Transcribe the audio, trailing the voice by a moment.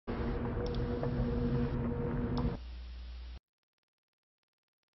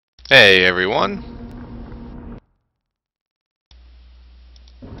Hey everyone.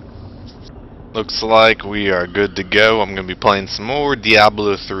 Looks like we are good to go. I'm going to be playing some more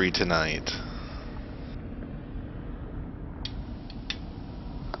Diablo 3 tonight.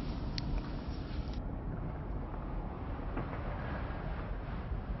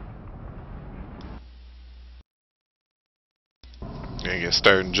 Gonna get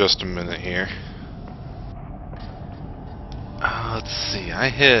started in just a minute here. Let's see, I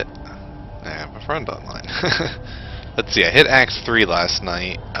hit... I have a friend online. Let's see, I hit Act 3 last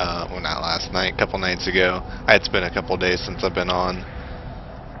night. Well, not last night, a couple nights ago. It's been a couple days since I've been on.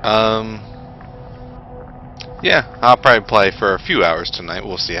 Yeah, I'll probably play for a few hours tonight.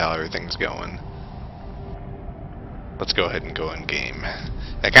 We'll see how everything's going. Let's go ahead and go in game.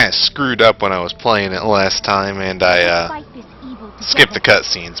 I kind of screwed up when I was playing it last time, and I skipped the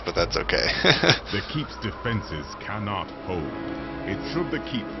cutscenes, but that's okay. The keep's defenses cannot hold. It should the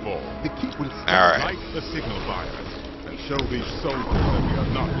keep fall. The keep will Alright. light the signal fires and show these soldiers that we are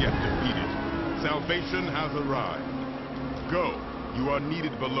not yet defeated. Salvation has arrived. Go. You are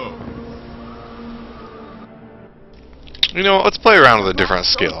needed below. You know what, let's play around with a different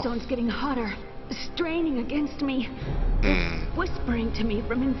skill. Stone's getting hotter, straining against me, whispering to me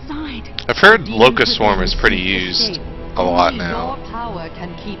from inside. I've heard Locust Swarm is pretty used a lot now. Your power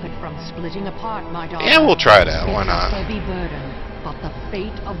can keep it from splitting apart, my daughter. Yeah, we'll try that. Why not? Heavy burden, but the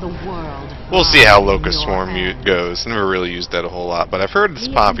fate of the world. We'll see how Locust Swarm goes. Never really used that a whole lot, but I've heard it's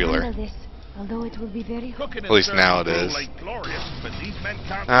popular. Although it will be very hot. At least now it is.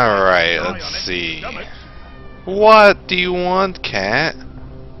 Alright, let's see. What do you want, cat?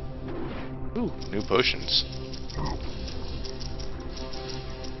 Ooh, new potions.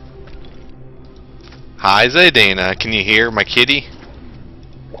 Hi, Zaydana. Can you hear my kitty?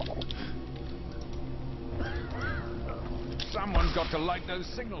 Someone's got to light those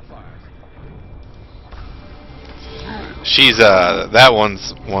signal fires. She's, that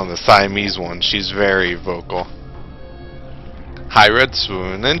one's one of the Siamese ones. She's very vocal. Hi, Red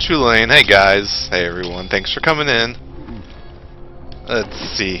Swoon and Tulane. Hey, guys. Hey, everyone. Thanks for coming in. Let's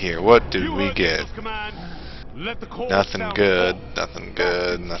see here. What did we get? Nothing good. Nothing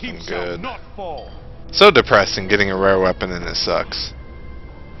good. Nothing good. So depressing getting a rare weapon and it sucks.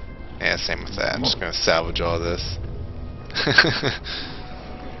 Yeah, same with that. I'm just gonna salvage all this.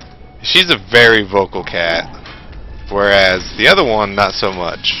 She's a very vocal cat, whereas the other one, not so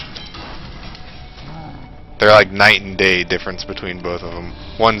much. They're like night and day difference between both of them.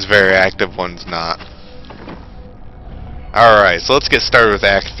 One's very active, one's not. Alright, so let's get started with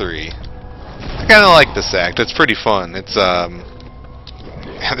Act 3. I kinda like this act, it's pretty fun. It's,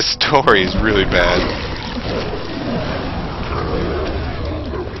 the story is really bad.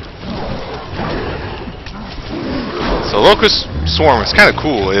 So Locust Swarm is kinda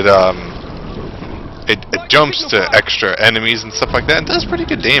cool. It jumps to extra enemies and stuff like that and does pretty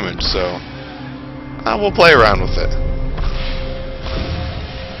good damage, so we'll play around with it.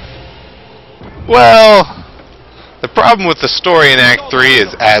 Well, the problem with the story in Act 3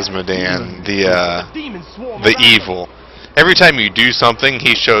 is Asmodan, the evil. Every time you do something,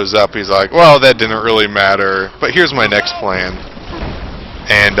 he shows up, he's like, well, that didn't really matter, but here's my next plan.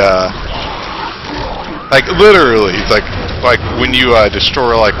 And, like, literally, it's like when you,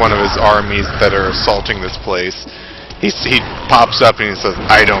 destroy, like, one of his armies that are assaulting this place, he pops up and he says,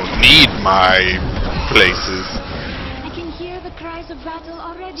 I don't need my places. I can hear the cries of battle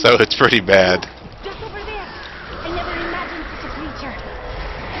already. So it's pretty bad. Just over there. I never imagined such a creature.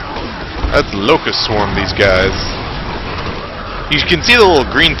 That's Locust Swarm, these guys. You can see the little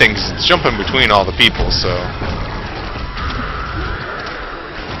green things, it's jumping between all the people, so...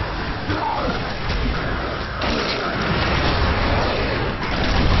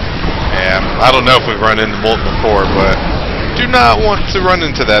 Yeah, I don't know if we've run into Molten before, but do not want to run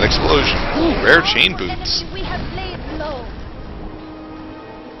into that explosion. Ooh, rare chain boots. We have laid low.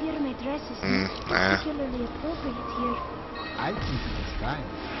 I fear my dress is not particularly appropriate here. I think it's fine.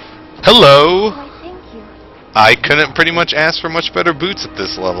 Hello! Why, thank you. I couldn't pretty much ask for much better boots at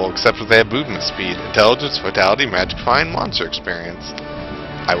this level, except that they have movement speed, intelligence, vitality, magic find, monster experience.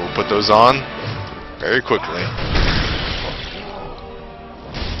 I will put those on very quickly.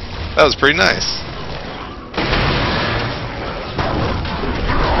 That was pretty nice.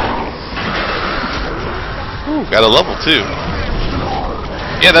 Ooh, got a level 2.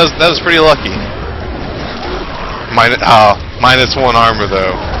 Yeah, that was pretty lucky. Minus 1 armor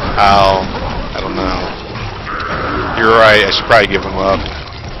though. I don't know. You're right, I should probably give him up.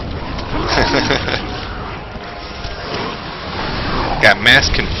 Got Mass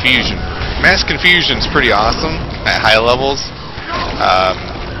Confusion. Mass Confusion's pretty awesome at high levels.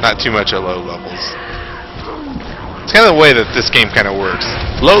 Not too much at low levels. It's kind of the way that this game kind of works.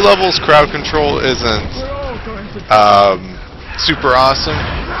 Low levels crowd control isn't super awesome,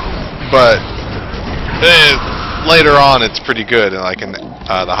 but later on it's pretty good, like in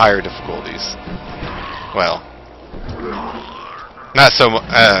the higher difficulties. Well, not so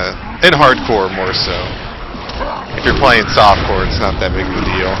in hardcore more so. If you're playing softcore, it's not that big of a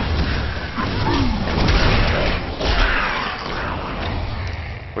deal.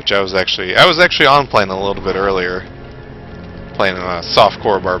 Which I was actually on playing a little bit earlier, playing a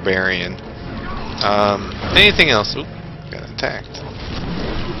softcore barbarian. Anything else? Oop, got attacked.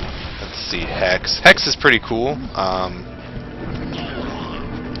 Let's see, Hex. Hex is pretty cool.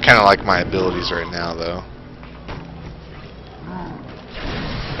 Kind of like my abilities right now, though.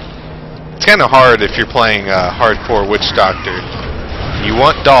 It's kind of hard if you're playing hardcore Witch Doctor. You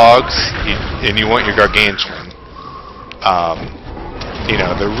want dogs, and you want your Gargantuan. You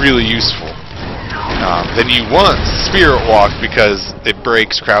know, they're really useful. Then you want Spirit Walk because it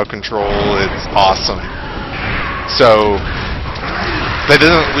breaks crowd control. It's awesome. So that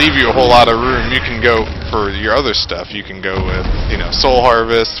doesn't leave you a whole lot of room. You can go for your other stuff. You can go with, you know, Soul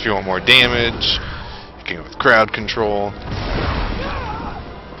Harvest if you want more damage. You can go with crowd control.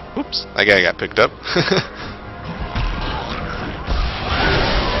 Oops, that guy got picked up.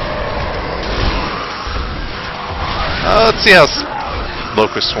 Let's see how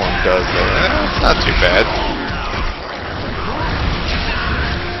Locust Swarm does there. Not too bad.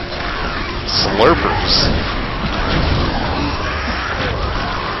 Slurpers.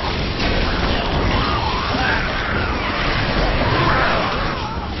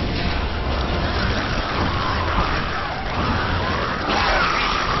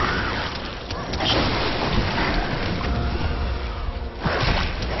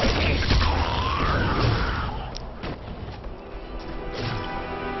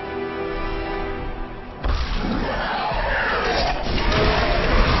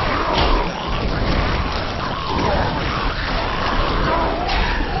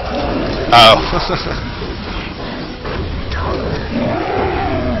 Oh.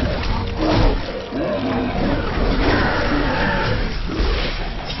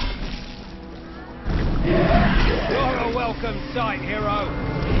 You're a welcome sight, hero.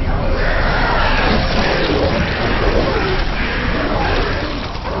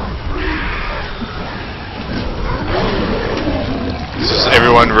 Is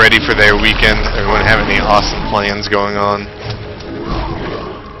everyone ready for their weekend? Everyone have any awesome plans going on?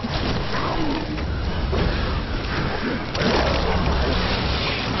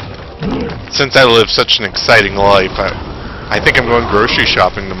 Since I live such an exciting life, I think I'm going grocery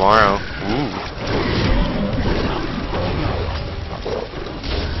shopping tomorrow. Ooh.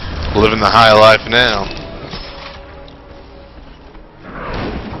 Living the high life now.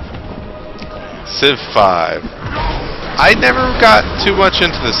 Civ 5. I never got too much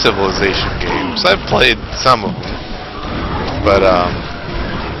into the Civilization games. I've played some of them, but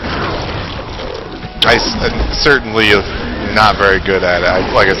I certainly am not very good at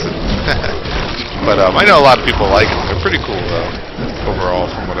it. Like I said, but I know a lot of people like them. They're pretty cool though, overall,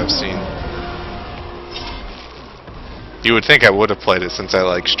 from what I've seen. You would think I would have played it since I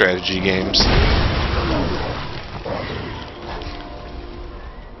like strategy games.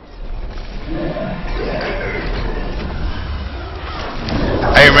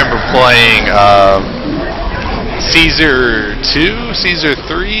 I remember playing Caesar 2, Caesar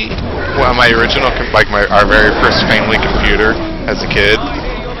 3, well, my original, like our very first family computer as a kid.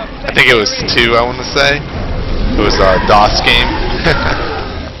 I think it was 2, I want to say. It was a DOS game.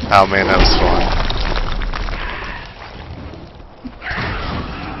 Oh man, that was fun.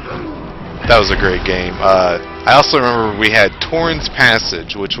 That was a great game. I also remember we had Torrens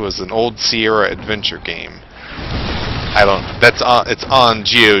Passage, which was an old Sierra adventure game. It's on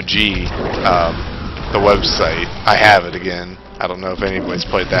GOG, the website. I have it again. I don't know if anybody's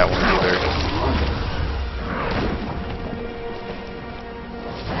played that one either.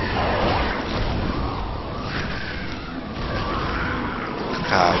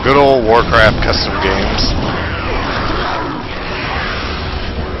 Good old Warcraft custom games.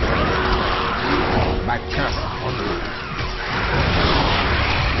 My curse on you.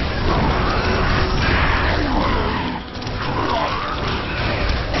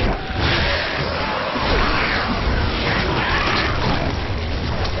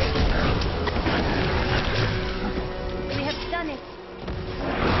 We have done it.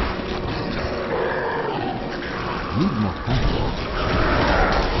 Need more time.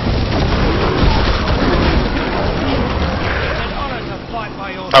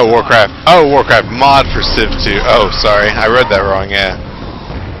 Oh, Warcraft. Oh, Warcraft mod for Civ 2. Oh, sorry. I read that wrong, yeah.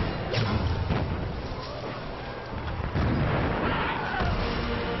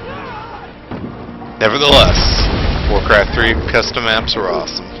 Nevertheless, Warcraft 3 custom maps were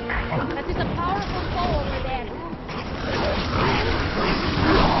awesome. That is a powerful foe over there.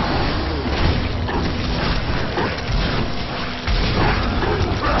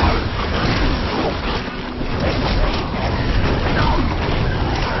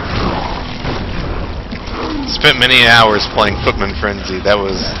 Spent many hours playing Footman Frenzy. That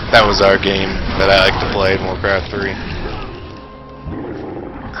was our game that I like to play in Warcraft 3.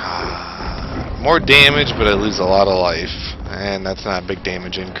 More damage, but I lose a lot of life, and that's not a big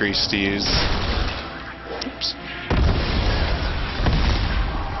damage increase to use. Oops.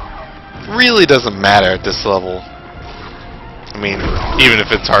 Really doesn't matter at this level. I mean, even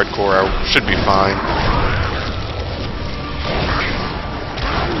if it's hardcore, I should be fine.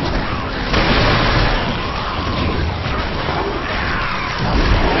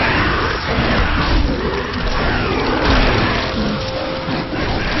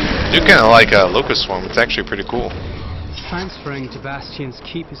 I do kind of like Locust Swarm. It's actually pretty cool. Transferring to Bastion's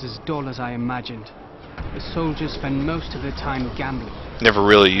keep is as dull as I imagined. The soldiers spend most of their time gambling. Never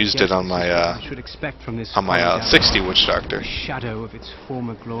really used it on my should expect from this 60 Witch Doctor. Shadow of its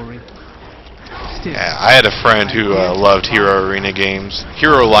former glory. Still, Yeah, I had a friend who loved Hero Arena games.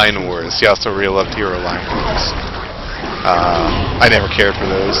 Hero Line Wars. He also really loved Hero Line Wars. I never cared for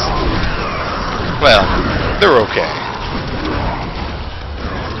those. Well, they're okay.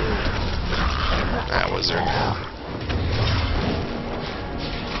 That wizard.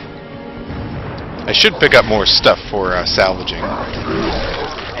 I should pick up more stuff for salvaging.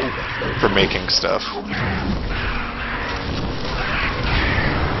 For making stuff.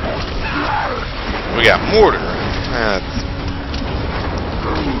 We got mortar.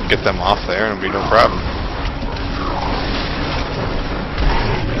 Get them off there and it'll be no problem.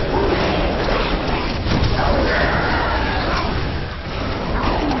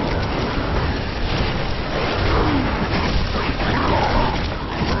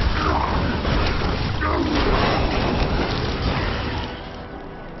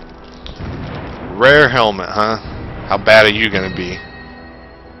 Rare helmet, huh? How bad are you gonna be?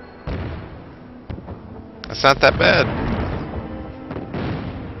 That's not that bad.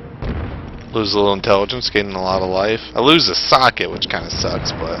 Lose a little intelligence, gaining a lot of life. I lose a socket, which kind of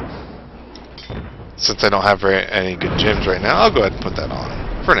sucks, but since I don't have any good gems right now, I'll go ahead and put that on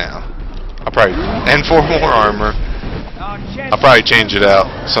for now. I'll probably and 4 more armor. I'll probably change it out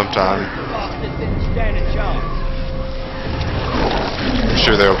sometime. I'm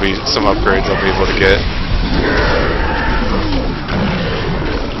sure there will be some upgrades I'll be able to get.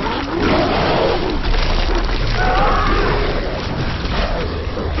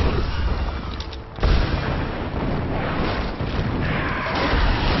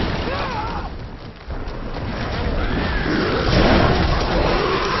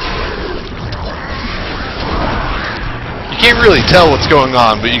 You can't really tell what's going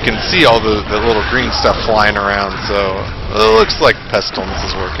on, but you can see all the little green stuff flying around, so it looks like Pestilence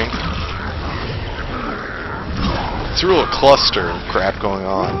is working. It's a real cluster of crap going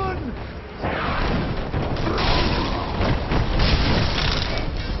on.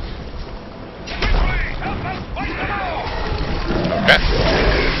 Okay.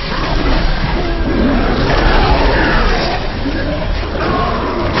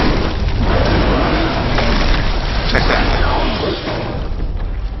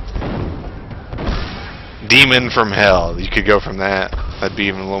 Demon from Hell. You could go from that. That'd be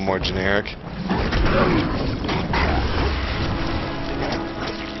even a little more generic.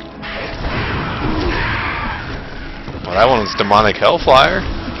 Well, that one was Demonic Hellflyer.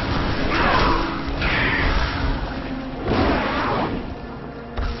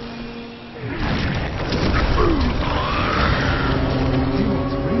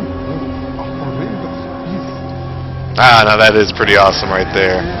 Ah, no, that is pretty awesome right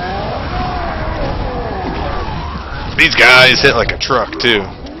there. These guys hit like a truck, too.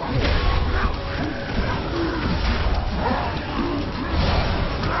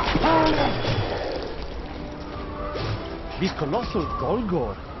 This colossal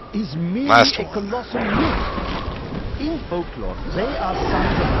Golgor is merely Last a one. colossal myth. In folklore, they are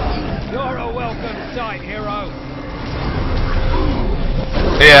sons of... You're a welcome sight, hero.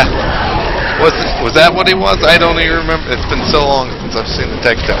 Yeah. Was that what he was? I don't even remember. It's been so long since I've seen the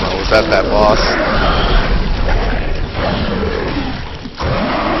tech demo. Was that boss?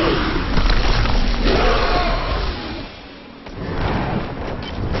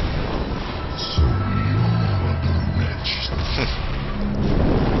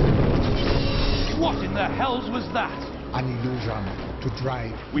 What in the hells was that? An illusion to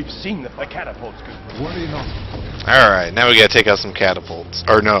drive. We've seen the catapults. Worry not. Alright, now we gotta take out some catapults.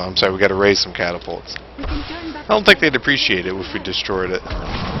 Or no, I'm sorry, we gotta raise some catapults. We can turn back. I don't think they'd appreciate it if we destroyed it.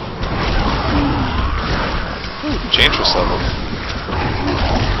 Ooh, Enchantress level.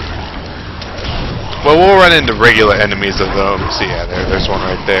 Well, we'll run into regular enemies of them. See, yeah, there's one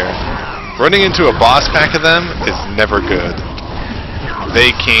right there. Running into a boss pack of them is never good.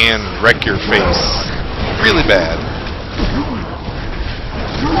 They can wreck your face really bad.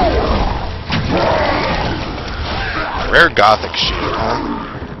 Rare Gothic shield, huh?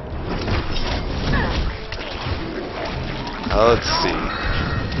 Let's see.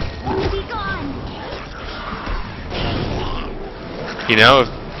 Be gone. You know,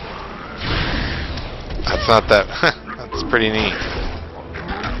 that's not that. That's pretty neat.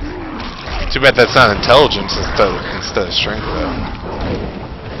 Too bad that's not intelligence instead of strength, though.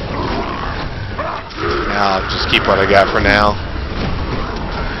 Now I'll just keep what I got for now.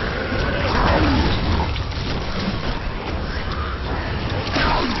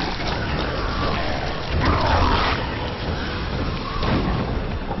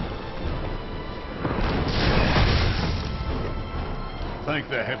 Thank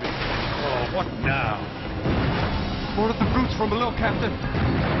the heavens. Oh, what now? More of the brutes from below, Captain.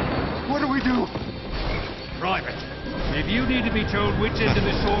 What do we do? Private, if you need to be told which end of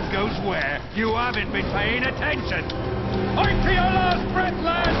the sword goes where, you haven't been paying attention. Fight to your last breath,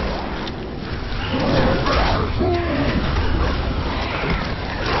 lads!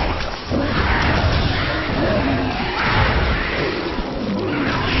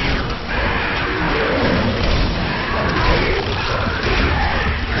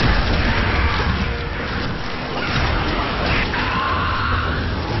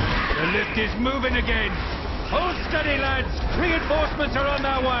 The lift is moving again. Hold steady, lads. Reinforcements are on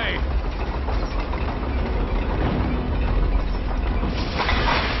their way.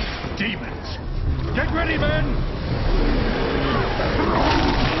 Demons. Get ready, men.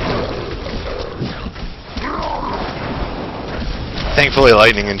 Thankfully,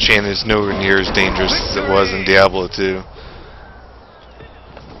 lightning enchant is nowhere near as dangerous as it was in Diablo 2.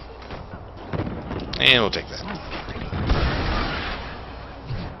 And we'll take that.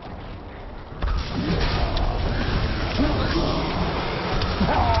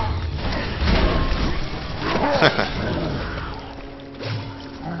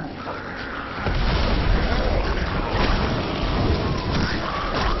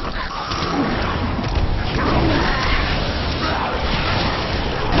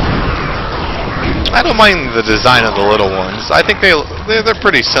 I don't mind the design of the little ones. I think they're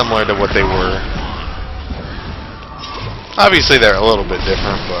pretty similar to what they were. Obviously they're a little bit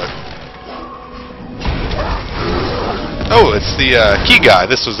different, but... Oh, it's the key guy.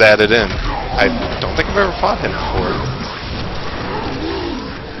 This was added in. I don't think I've ever fought him before.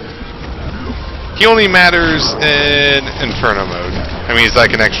 He only matters in Inferno mode. I mean, he's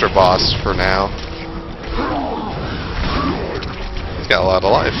like an extra boss for now. He's got a lot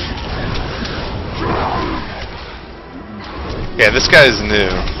of life. Yeah, this guy's new.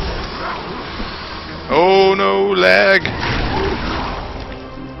 Oh no, lag!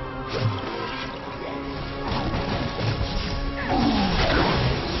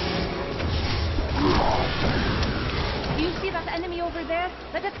 Do you see that enemy over there?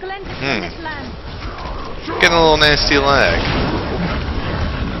 Let us cleanse it from this land. Getting a little nasty lag.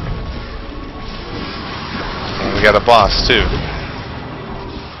 And we got a boss too.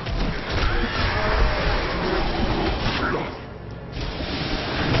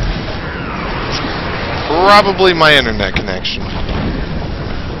 Probably my internet connection.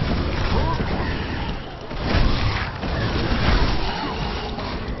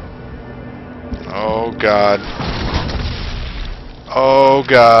 Oh god. Oh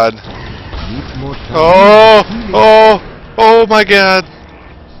god. Oh my god.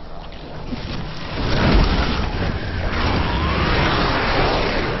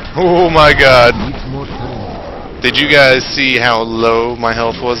 Oh my god. Did you guys see how low my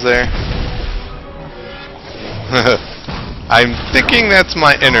health was there? I'm thinking that's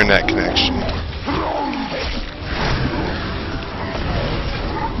my internet connection.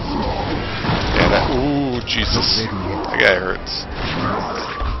 Yeah, that. Ooh, Jesus. That guy hurts.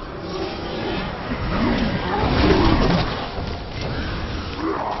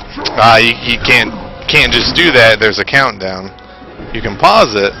 You can't just do that. There's a countdown. You can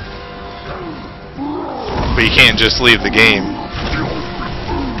pause it, but you can't just leave the game.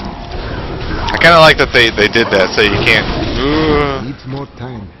 I kind of like that they did that, so you can't. Needs more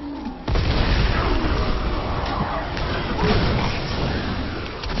time.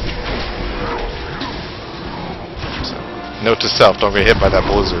 Note to self, don't get hit by that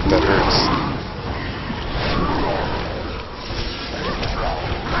blizzard, that hurts.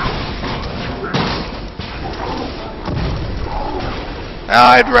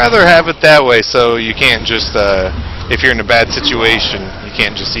 I'd rather have it that way, so you can't just, if you're in a bad situation, you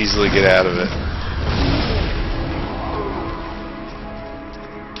can't just easily get out of it.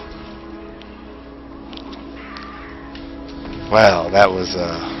 Well, that was,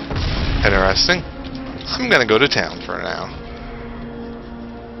 interesting. I'm gonna go to town for now.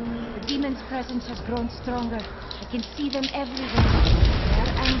 The demon's presence has grown stronger. I can see them everywhere. They are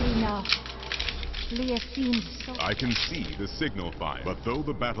angry now. Leah seems so... I can see the signal fire, but though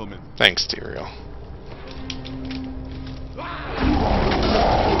the battlement... Thanks, Tyrael.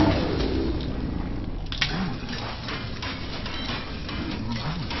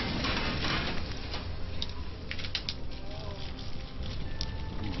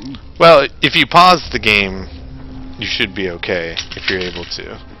 Well, if you pause the game, you should be okay, if you're able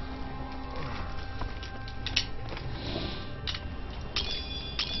to.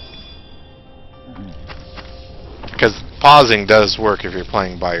 Because pausing does work if you're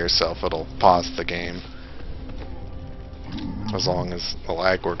playing by yourself. It'll pause the game. As long as the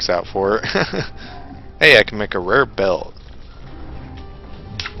lag works out for it. Hey, I can make a rare belt.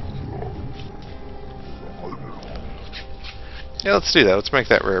 Yeah, let's do that. Let's make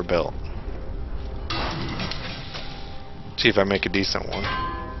that rare belt. See if I make a decent one.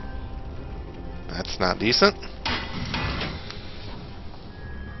 That's not decent.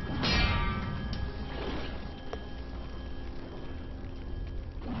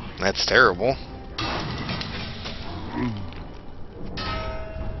 That's terrible.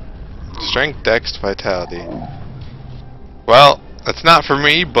 Strength, Dex, Vitality. Well, that's not for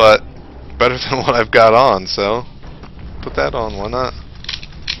me, but better than what I've got on, so put that on, why not?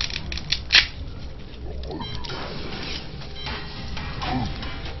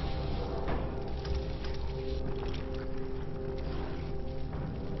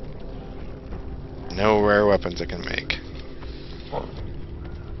 No rare weapons I can make.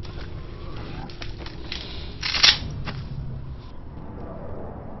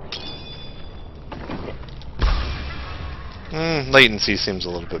 Latency seems a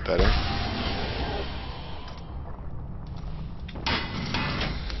little bit better.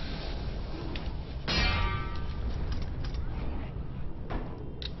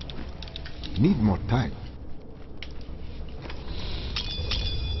 Need more time.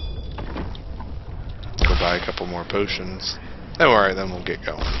 Go buy a couple more potions. Oh, alright, then we'll get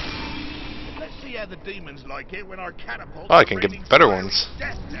going. Let's see how the demons like it when our catapults Oh, I can get better ones.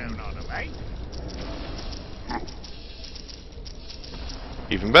 death down on them, eh?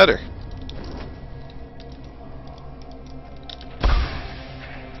 Even better.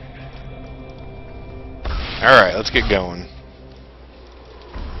 Alright, let's get going.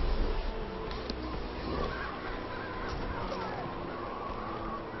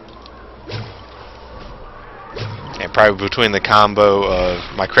 And probably between the combo of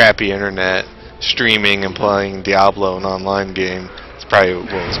my crappy internet, streaming, and playing Diablo, an online game, it's probably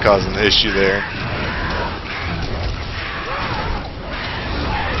what was causing the issue there.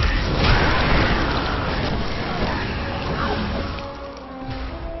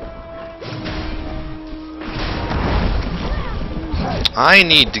 I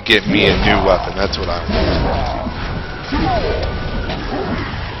need to get me a new weapon, that's what I want.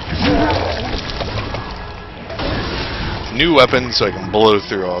 New weapon so I can blow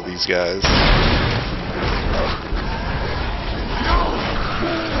through all these guys.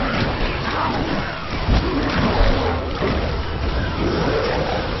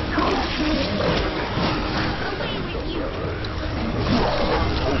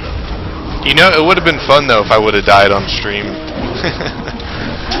 You know, it would have been fun though if I would have died on stream.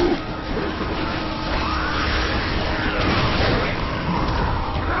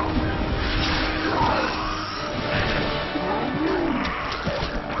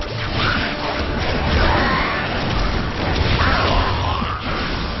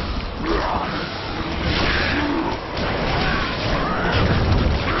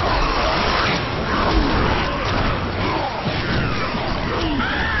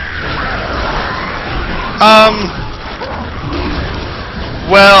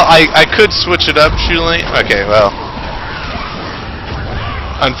 Well, I could switch it up, Shulane. Okay, well.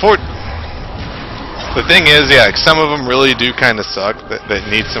 The thing is, yeah, like some of them really do kind of suck, that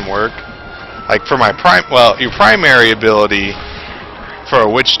need some work. Like for my your primary ability for a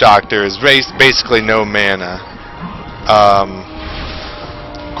witch doctor is basically no mana.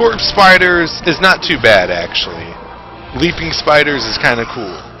 Corpse spiders is not too bad, actually. Leaping spiders is kind of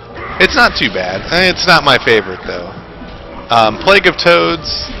cool. It's not too bad. It's not my favorite, though. Plague of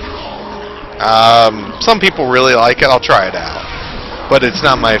Toads. Some people really like it. I'll try it out, but it's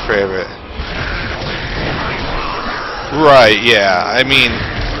not my favorite. Right? Yeah. I mean,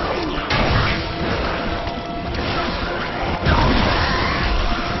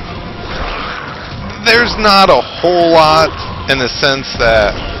 there's not a whole lot in the sense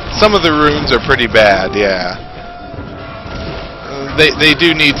that some of the runes are pretty bad. Yeah. They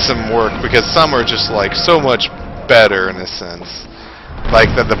do need some work because some are just like so much better in a sense.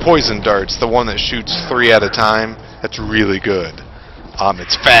 Like the poison darts, the one that shoots 3 at a time, that's really good.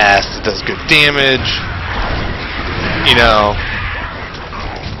 It's fast, it does good damage. You know,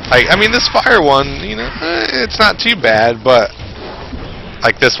 I mean this fire one, you know, it's not too bad, but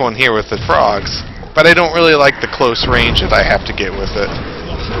like this one here with the frogs. But I don't really like the close range that I have to get with it.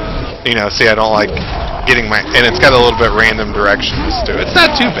 You know, see, I don't like getting my, and it's got a little bit random directions to it. It's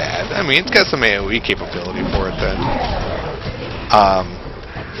not too bad. I mean, it's got some AoE capability for it then.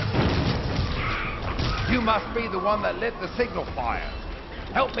 You must be the one that lit the signal fire.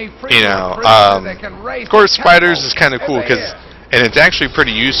 Help me free You know, the so they can raise of course, the spiders catapult is kind of cool over because, here. and it's actually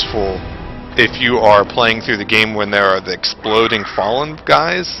pretty useful if you are playing through the game when there are the exploding fallen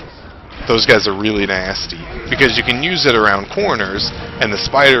guys. Those guys are really nasty because you can use it around corners, and the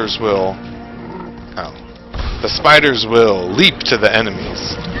spiders will leap to the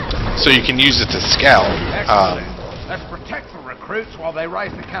enemies, so you can use it to scout. Excellent. Let's protect the recruits while they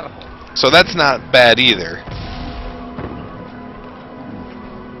raise the catapult. So that's not bad either.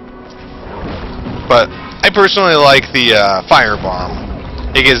 But I personally like the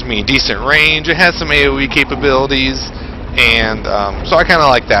firebomb. It gives me decent range. It has some AoE capabilities, and so I kind of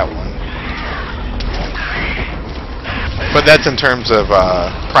like that one. But that's in terms of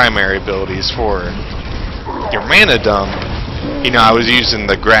primary abilities. For your mana dump, you know, I was using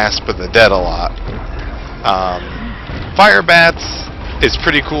the Grasp of the Dead a lot. Fire Bats is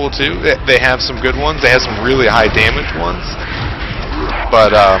pretty cool too. They have some good ones. They have some really high damage ones.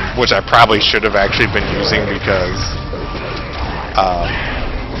 But, which I probably should have actually been using because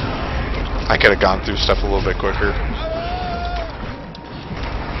I could have gone through stuff a little bit quicker.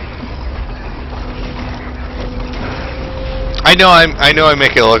 I know I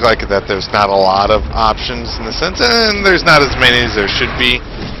make it look like that there's not a lot of options in the sense, and there's not as many as there should be.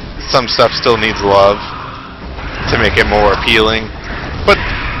 Some stuff still needs love to make it more appealing, but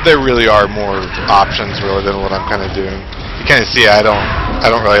there really are more options really than what I'm kind of doing. You kind of see I don't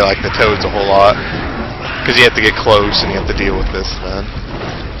really like the toads a whole lot because you have to get close and you have to deal with this then.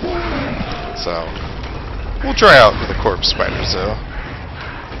 So we'll try out the corpse spiders though.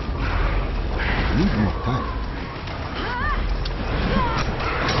 Need more time.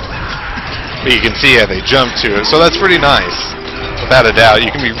 But you can see how they jump to it, so that's pretty nice. Without a doubt, you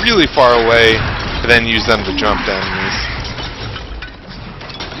can be really far away, but then use them to jump to enemies.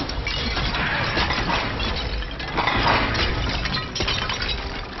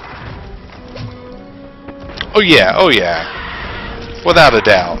 Oh yeah, without a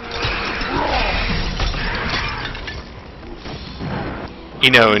doubt. You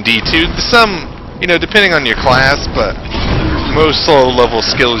know, in D2, some, you know, depending on your class, but most low level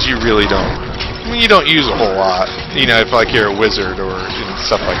skills you really don't. I mean, you don't use a whole lot. You know, if like you're a wizard or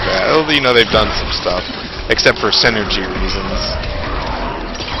stuff like that. You know, they've done some stuff, except for synergy reasons.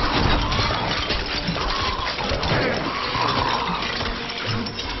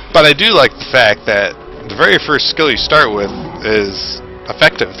 But I do like the fact that the very first skill you start with is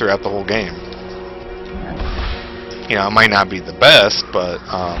effective throughout the whole game. You know, it might not be the best, but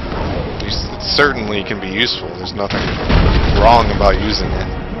it certainly can be useful. There's nothing wrong about using it.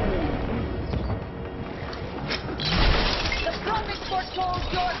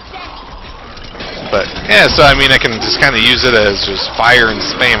 But yeah, so I mean, I can just kind of use it as just fire and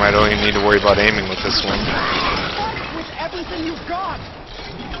spam. I don't even need to worry about aiming with this one. With everything you've got.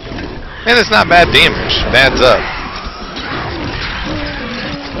 And it's not bad damage. It adds up.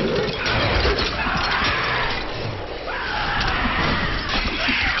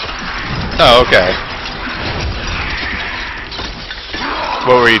 Oh, okay.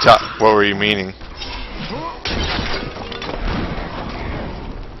 What were you meaning?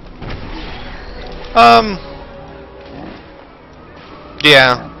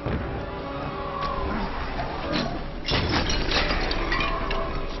 Yeah.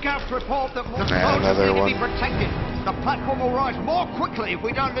 Scouts report that more Yeah, soldiers another need to one. be protected. The platform will rise more quickly if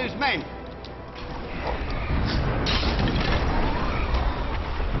we don't lose men.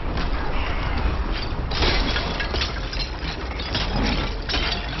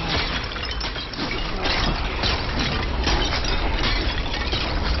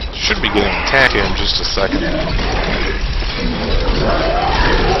 should be getting attacked here in just a second.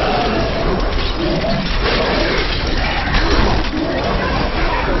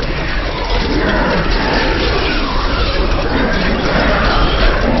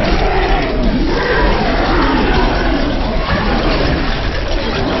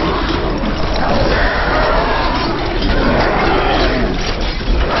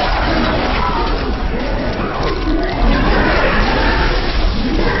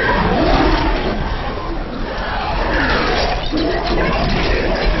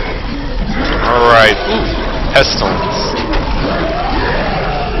 Alright, pestilence.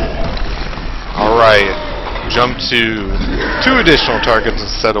 Alright, jump to 2 additional targets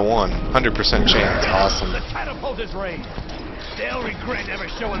instead of 1. 100% chance, awesome. The catapult is raised. They'll regret ever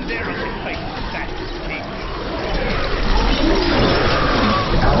showing their ugly face to that king.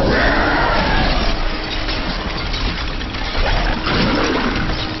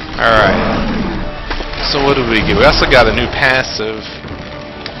 Alright, so what do we get? We also got a new passive.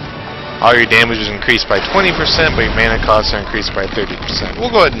 All your damage is increased by 20%, but your mana costs are increased by 30%. We'll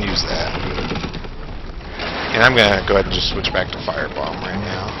go ahead and use that. And I'm gonna go ahead and just switch back to Firebomb right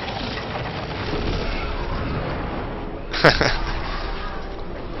now.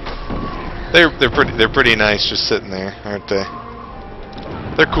 they're pretty nice just sitting there, aren't they?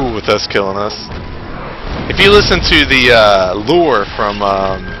 They're cool with us killing us. If you listen to the lore from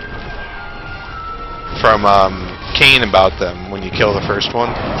Cain about them when you kill the first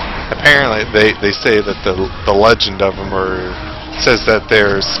one, apparently they say that the legend of them says that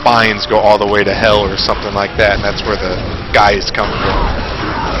their spines go all the way to hell or something like that, and that's where the guys come from.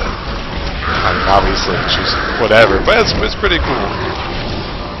 I mean, obviously it's just whatever, but it's pretty cool.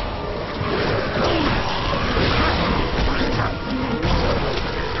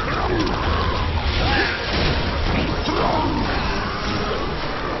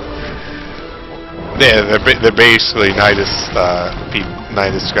 Yeah, they're basically Nidus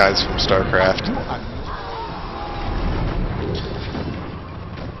guys from StarCraft.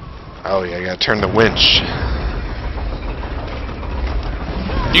 Oh yeah, I gotta turn the winch.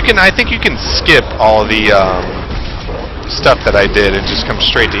 I think you can skip all the stuff that I did and just come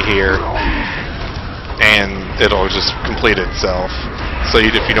straight to here, and it'll just complete itself. So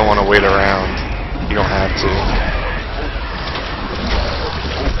if you don't want to wait around, you don't have to.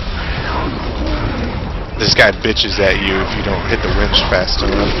 This guy bitches at you if you don't hit the winch fast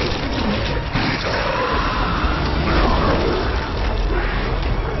enough.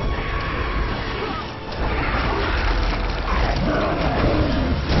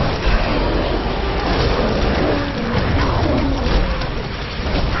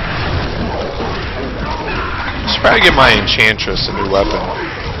 Should probably get my Enchantress a new weapon.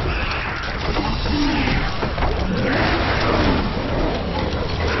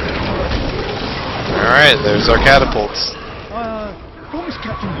 Alright, there's our catapults. Promise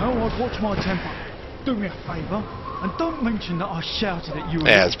Captain Ho I'd watch my temper. Do me a favour, and don't mention that I shouted at you.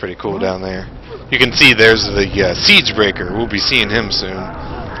 Yeah, it's pretty cool down there. You can see there's the Siege Breaker. We'll be seeing him soon.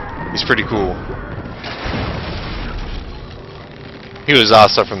 He's pretty cool. He was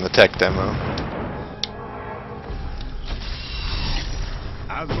also from the tech demo.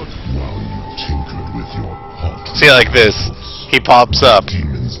 See, like this. He pops up.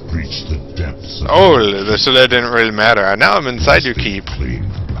 Oh, so that didn't really matter. Now I'm inside your keep.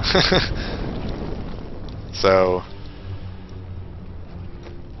 So,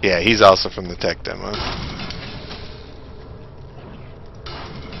 yeah, he's also from the tech demo.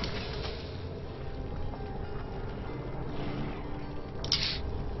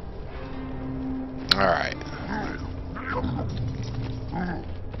 Alright.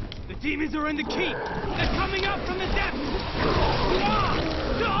 The demons are in the keep. They're coming up from the depths. To arms!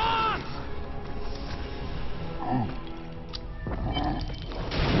 To arms!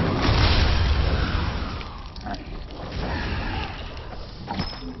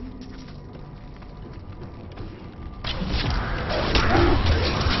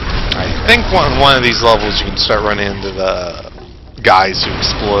 I think one of these levels you can start running into the guys who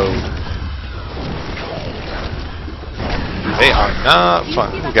explode. They are not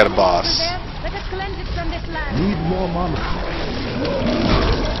fun. We got a boss. Let us cleanse it from this land. Need more mana.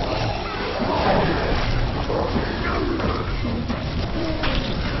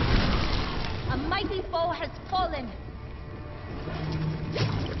 A mighty foe has fallen.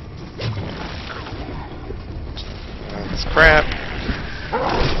 That's crap.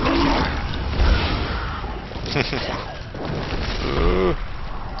 Ooh.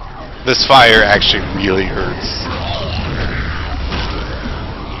 This fire actually really hurts.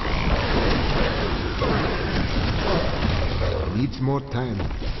 Needs more time.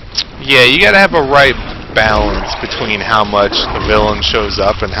 Yeah, you gotta have a right balance between how much the villain shows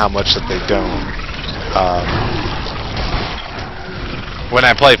up and how much that they don't. When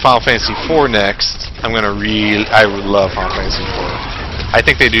I play Final Fantasy IV next, I would love Final Fantasy IV. I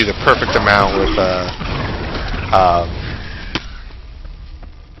think they do the perfect amount with,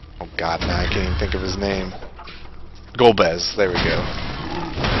 oh god, now I can't even think of his name. Golbez, there we go.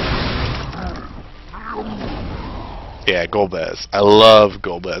 Yeah, Golbez. I love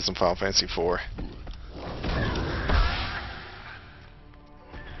Golbez in Final Fantasy IV.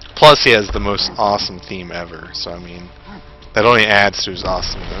 Plus, he has the most awesome theme ever, so I mean, that only adds to his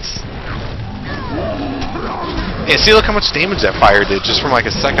awesomeness. Yeah, see, look how much damage that fire did just from like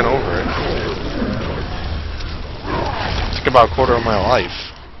a second over it. Took about a quarter of my life.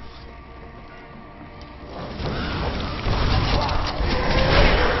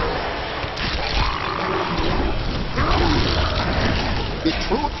 The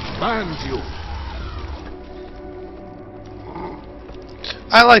truth binds you.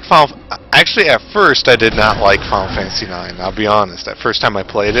 I like Final... Actually, at first, I did not like Final Fantasy IX. I'll be honest. At first time I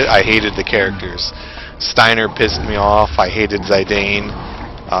played it, I hated the characters. Steiner pissed me off. I hated Zidane.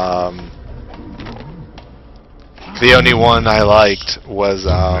 The only one I liked was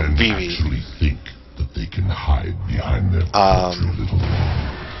Vivi. Think that they can hide behind their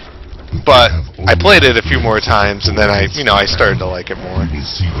but I played it a few more times, and then I started to like it more. We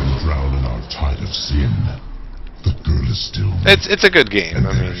see them drown in our tide of sin. The girl is still. It's a good game. And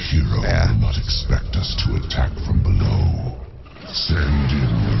I mean, their hero yeah. will not expect us to attack from below. Send in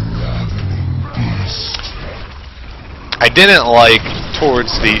the ravening beast. I didn't like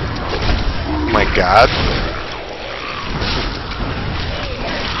towards the. Oh my God.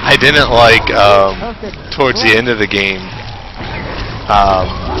 I didn't like towards the end of the game.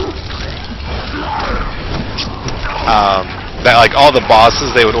 That like all the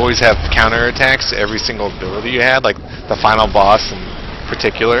bosses, they would always have counterattacks to every single ability you had, like the final boss in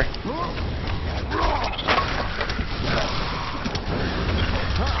particular.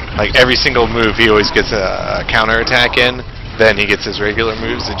 Like every single move, he always gets a counterattack in. Then he gets his regular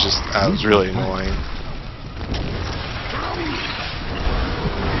moves. It was really annoying.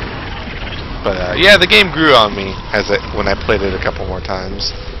 But yeah, the game grew on me when I played it a couple more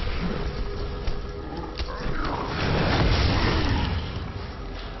times.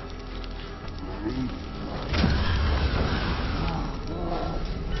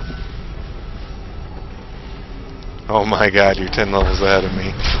 Oh my God, you're 10 levels ahead of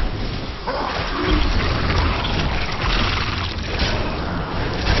me.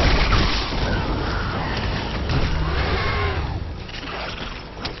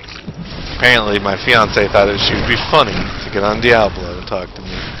 Apparently my fiance thought she would be funny to get on Diablo and talk to me.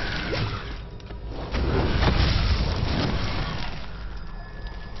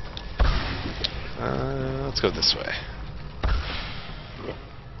 Let's go this way.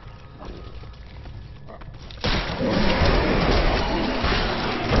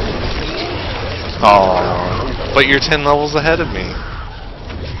 Oh, but you're 10 levels ahead of me.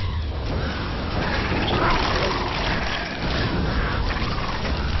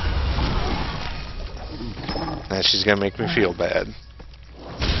 Now she's gonna make me feel bad.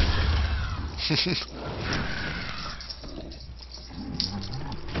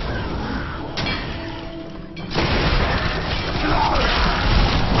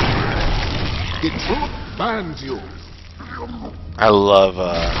 The truth binds you. I love,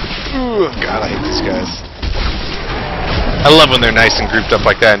 God, I hate these guys. I love when they're nice and grouped up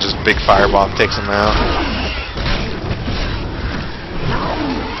like that and just big firebomb takes them out.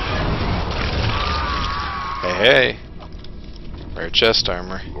 Hey, rare chest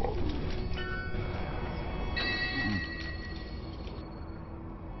armor.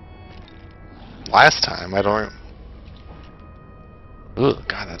 Last time, I don't... Ugh,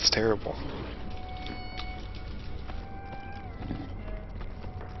 God, that's terrible.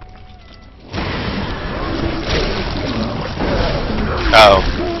 Oh.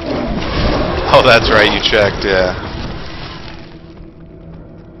 Oh, that's right, you checked, yeah.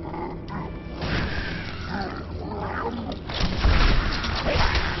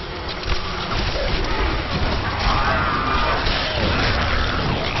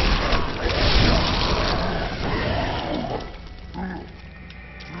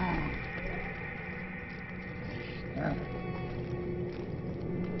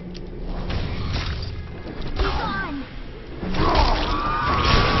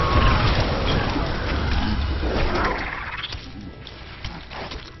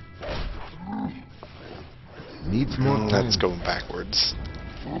 Needs more time. That's going backwards.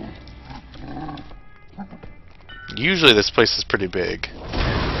 Usually this place is pretty big.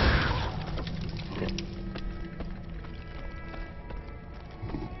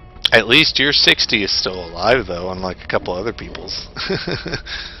 At least your 60 is still alive, though, unlike a couple other people's.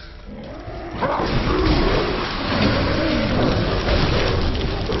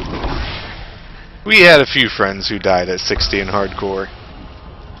 We had a few friends who died at 60 in hardcore.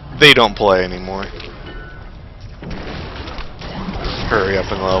 They don't play anymore. Hurry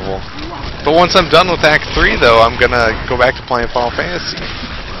up and level. But once I'm done with Act 3, though, I'm gonna go back to playing Final Fantasy.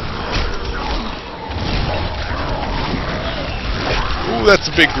 Ooh, that's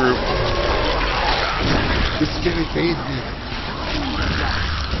a big group. The spirit aids me.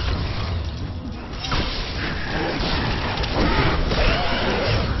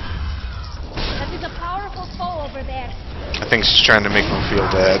 That is a powerful foe over there. I think she's trying to make me feel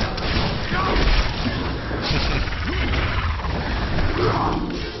bad.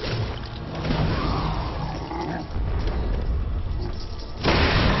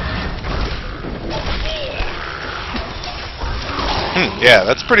 Yeah,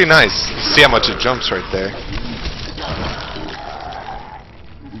 that's pretty nice. See how much it jumps right there.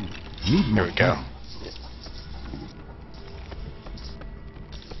 Here we go.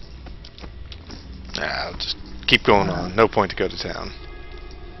 I'll just keep going on. No point to go to town.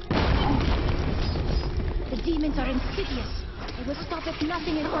 The demons are insidious. They will stop at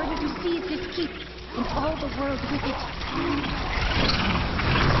nothing in order to seize this keep, and all the world with it.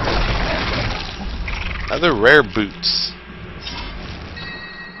 Other rare boots.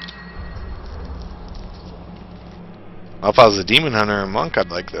 Well, if I was a demon hunter or monk,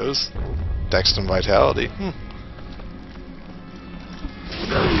 I'd like those. Dex and vitality.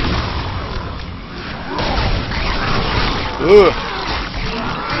 Ugh.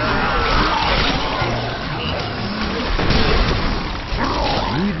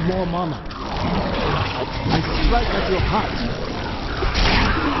 Need more mana. I strike at your heart.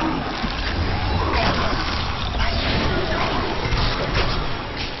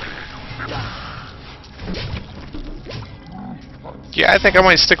 Yeah, I think I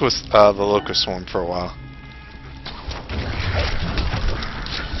might stick with the Locust Swarm for a while.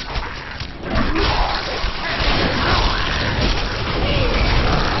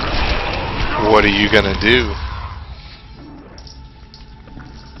 What are you gonna do?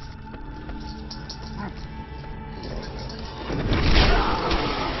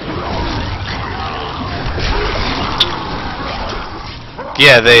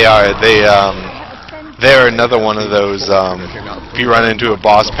 Yeah, they are. They're another one of those, if you run into a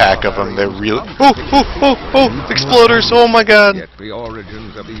boss pack of them, they're really... Oh! Exploders! Oh my god!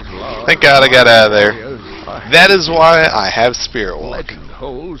 Thank god I got out of there. That is why I have Spirit Walk. Legend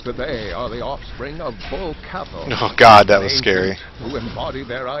holds that they are the offspring of bull cattle. Oh god, that was scary. Who embody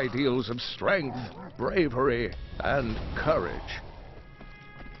their ideals of strength, bravery, and courage.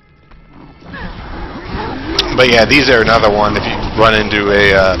 But yeah, these are another one if you run into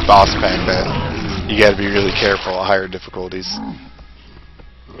a boss pack that you gotta be really careful at higher difficulties.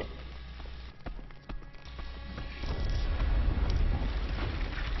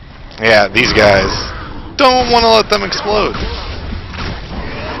 Yeah, these guys don't want to let them explode.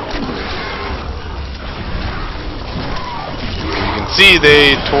 You can see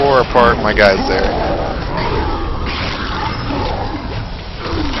they tore apart my guys there.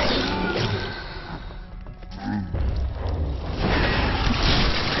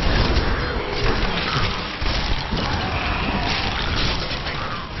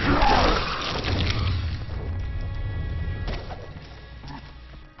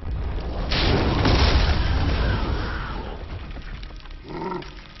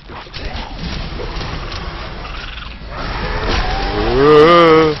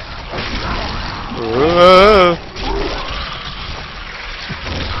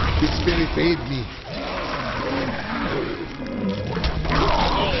 The spirit aid me.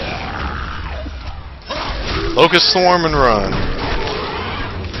 Locust Swarm and run.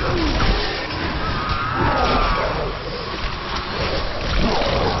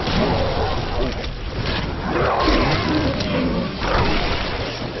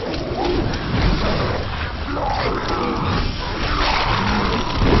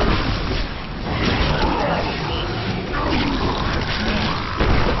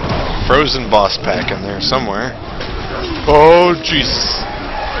 Frozen boss pack in there somewhere. Oh, jeez.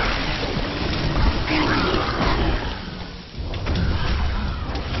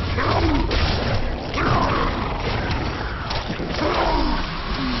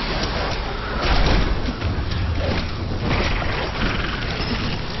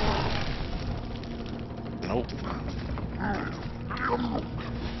 Nope.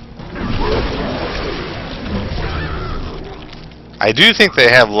 I do think they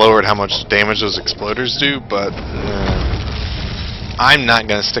have lowered how much damage those exploders do, but I'm not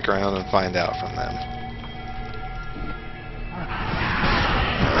going to stick around and find out from them.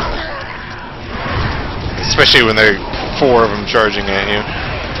 Especially when there are 4 of them charging at you.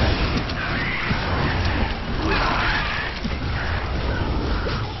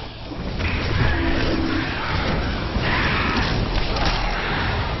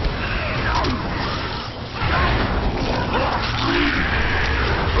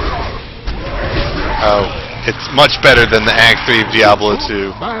 Oh, it's much better than the Act 3 of Diablo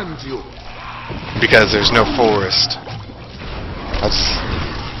 2. Because there's no forest.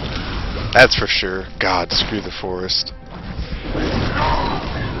 That's for sure. God, screw the forest.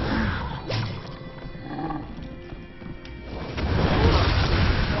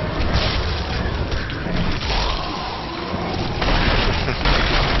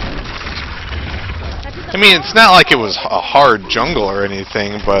 I mean, it's not like it was a hard jungle or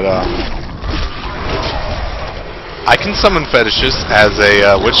anything, but I can summon fetishes as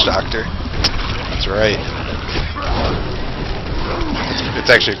a witch doctor. That's right. It's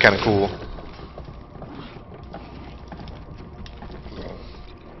actually kind of cool.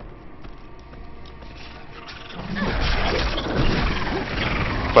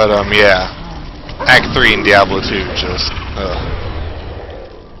 But yeah, Act 3 in Diablo 2 just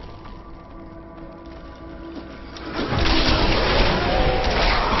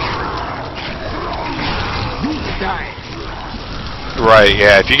Right,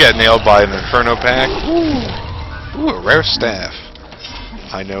 yeah, if you get nailed by an Inferno pack, ooh, a rare staff.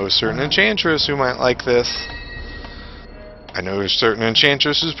 I know a certain enchantress who might like this. I know a certain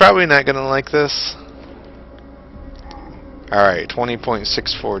enchantress who's probably not gonna like this. Alright,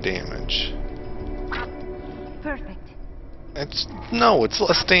 20.64 damage. Perfect. It's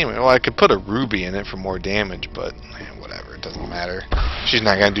less damage. Well, I could put a ruby in it for more damage, but whatever, it doesn't matter. She's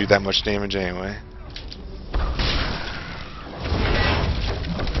not gonna do that much damage anyway.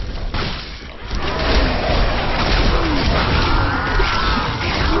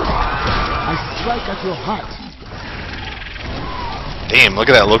 Strike at your heart. Damn, look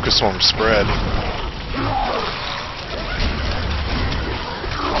at that Locust Swarm spread.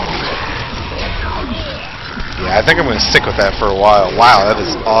 Yeah, I think I'm going to stick with that for a while. Wow, that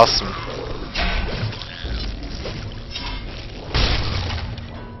is awesome.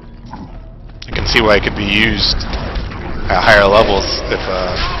 I can see why it could be used at higher levels if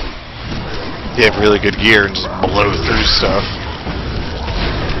you have really good gear and just blow through stuff.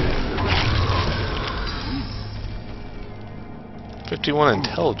 '51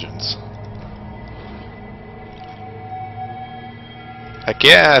 intelligence. Heck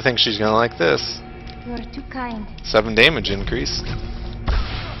yeah, I think she's gonna like this. You are too kind. 7 damage increase.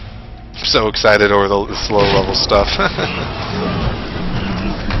 I'm so excited over this low level stuff.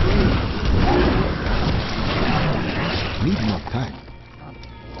 Need more time.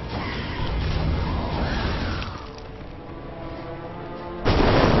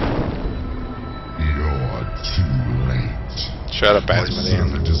 You're too late. Shut up, My Asmodean.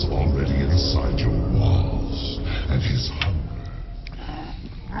 servant is already inside your walls, and his hunger.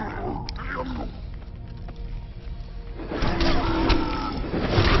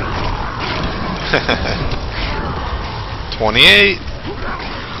 28.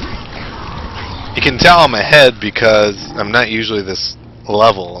 You can tell I'm ahead because I'm not usually this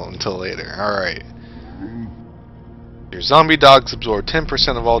level until later. Alright. Your zombie dogs absorb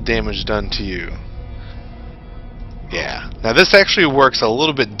 10% of all damage done to you. Yeah. Now this actually works a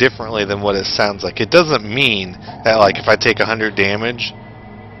little bit differently than what it sounds like. It doesn't mean that like if I take 100 damage,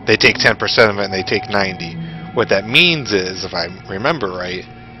 they take 10% of it and they take 90. What that means is, if I remember right,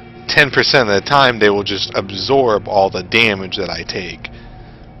 10% of the time they will just absorb all the damage that I take,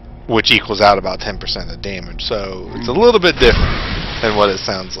 which equals out about 10% of the damage. So it's a little bit different than what it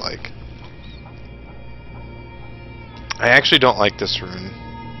sounds like. I actually don't like this rune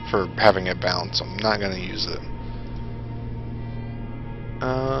for having it bounce, so I'm not going to use it.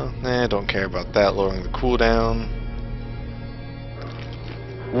 Nah, don't care about that. Lowering the cooldown.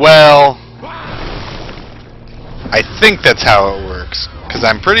 Well, I think that's how it works, because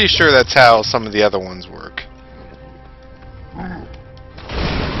I'm pretty sure that's how some of the other ones work. Let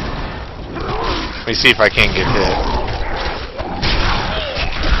me see if I can't get hit.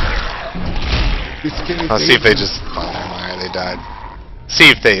 I'll see if they just... Oh, alright, they died. See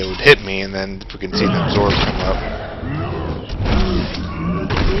if they would hit me, and then if we can see the absorb come up.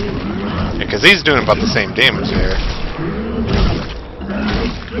 Because he's doing about the same damage there.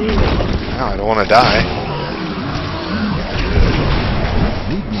 No, I don't want to die.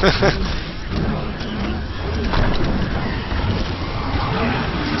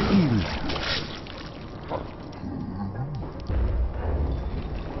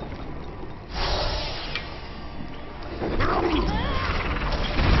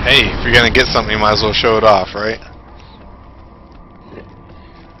 If you're gonna get something, you might as well show it off, right?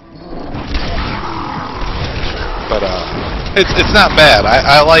 But it's not bad.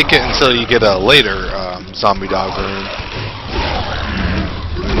 I like it until you get a later zombie dog room,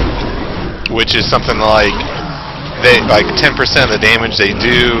 which is something like 10% of the damage they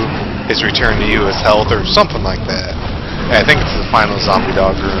do is returned to you as health or something like that. I think it's the final zombie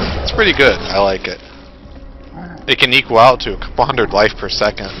dog room. It's pretty good. I like it. It can equal out to a couple hundred life per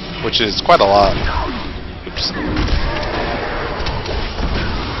second, which is quite a lot. Oops.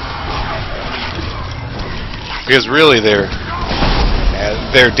 Because really their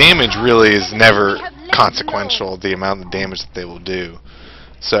damage really is never consequential, the amount of damage that they will do.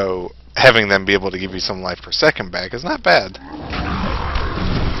 So having them be able to give you some life per second back is not bad.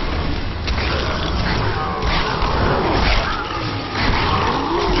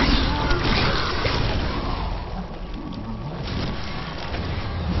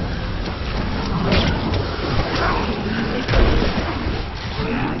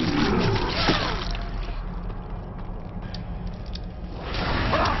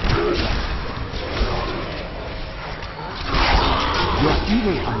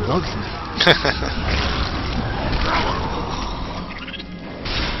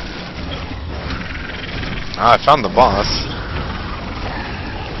 I found the boss.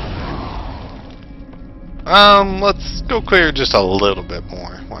 Let's go clear just a little bit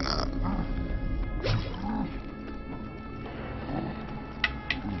more. Why not?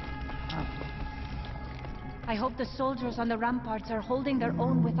 I hope the soldiers on the ramparts are holding their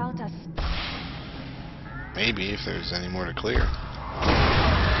own without us. Maybe, if there's any more to clear.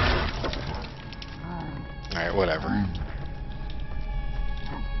 Alright, whatever.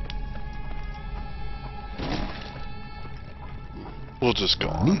 We'll just go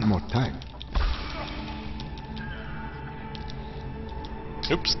on. Need more time.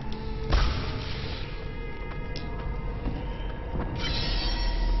 Oops.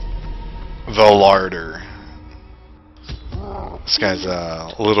 The larder. This guy's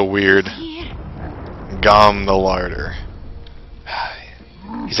a little weird. Gom the larder.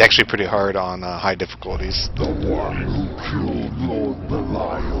 He's actually pretty hard on high difficulties. The one who killed Lord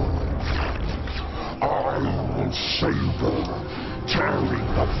Belial. I will savor, tearing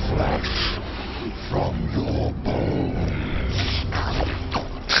the flesh from your bones.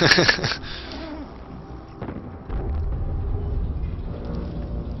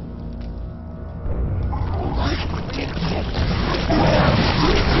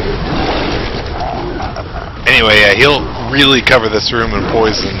 Anyway, yeah, he'll really cover this room in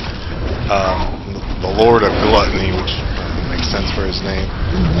poison. The Lord of Gluttony, which makes sense for his name,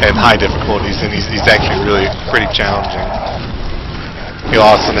 and high difficulties, and he's actually really pretty challenging. He'll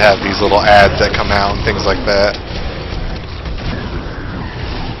also have these little ads that come out and things like that.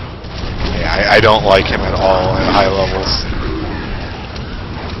 Yeah, I don't like him at all at high levels.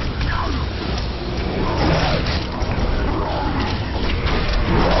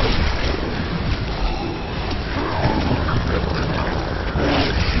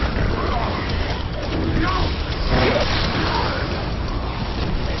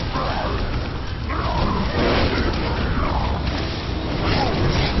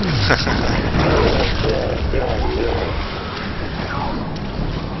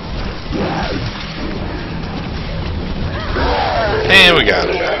 And we got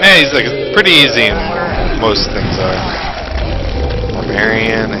him. Hey, he's like pretty easy, and most things are.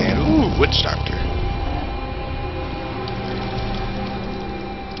 Barbarian and ooh, witch doctor.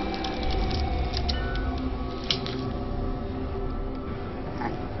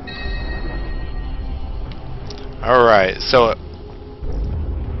 All right, so it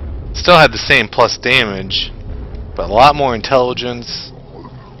still had the same plus damage, but a lot more intelligence.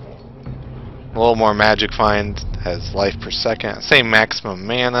 A little more magic find, has life per second, same maximum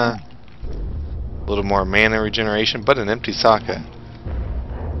mana, a little more mana regeneration, but an empty socket.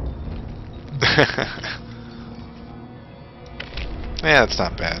 Yeah, it's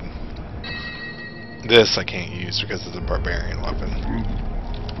not bad. This I can't use because it's a barbarian weapon.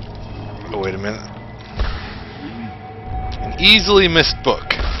 Oh, wait a minute. An easily missed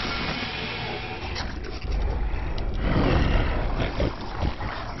book.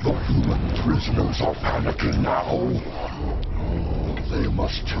 The human prisoners are panicking now. Oh, they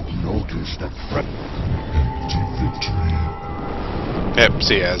must have noticed that empty victory. Yep,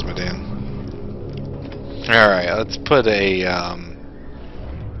 see ya, Asmodean. Alright, let's put a,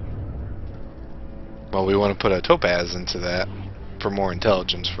 well, we want to put a topaz into that for more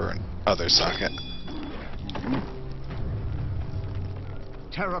intelligence for another socket.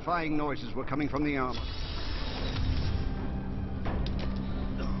 Terrifying noises were coming from the armor.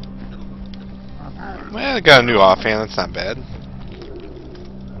 Well, I got a new offhand, that's not bad.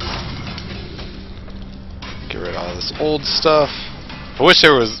 Get rid of all this old stuff. I wish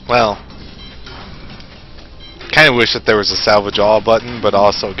there was, well, kind of wish that there was a salvage all button, but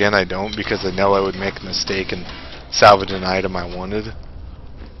also, again, I don't, because I know I would make a mistake and salvage an item I wanted.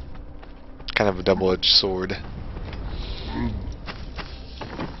 Kind of a double-edged sword.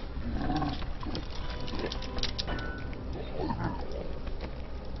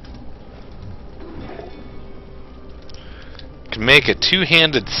 Can make a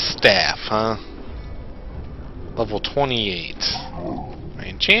two-handed staff, huh? Level 28. My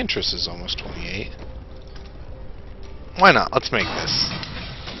Enchantress is almost 28. Why not? Let's make this.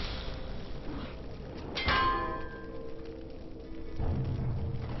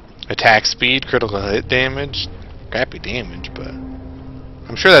 Attack speed, critical hit damage. Crappy damage, but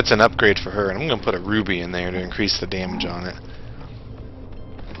I'm sure that's an upgrade for her, and I'm going to put a ruby in there to increase the damage on it.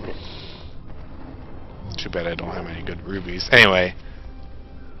 Too bad I don't have any good rubies. Anyway.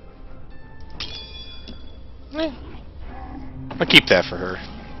 I'll keep that for her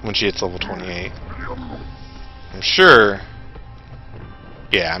when she hits level 28. I'm sure...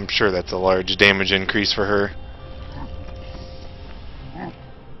 Yeah, I'm sure that's a large damage increase for her.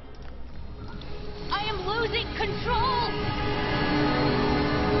 I am losing control!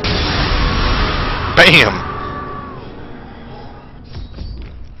 BAM!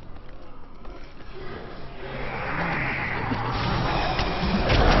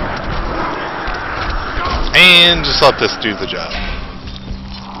 And just let this do the job.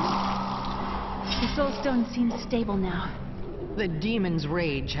 The soulstone seems stable now. The demon's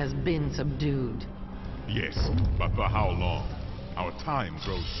rage has been subdued. Yes, but for how long? Our time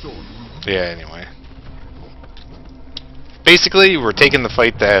grows short. Yeah, anyway. Basically, we're taking the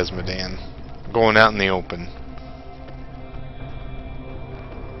fight to Asmodan. Going out in the open.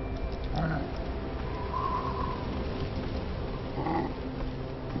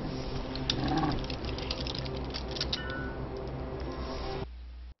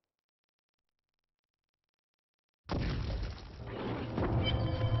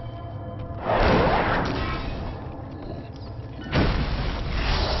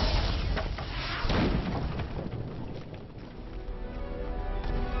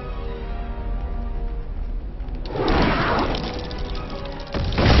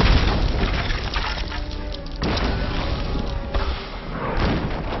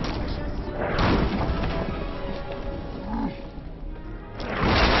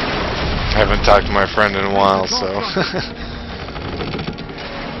 I haven't talked to my friend in a while, so...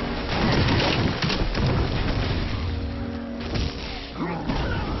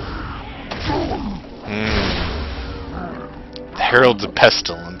 Heralds of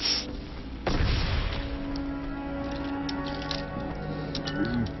Pestilence.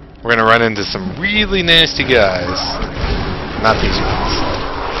 We're gonna run into some really nasty guys. Not these ones.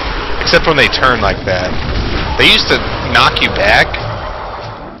 Except when they turn like that. They used to knock you back.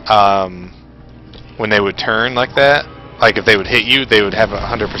 When they would turn like that, like if they would hit you, they would have a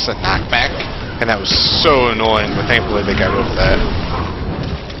 100% knockback, and that was so annoying, but thankfully they got rid of that.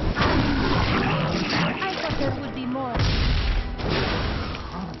 I thought there would be more.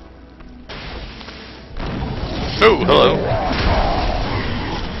 Oh, hello.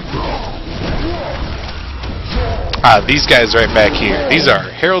 These guys right back here, these are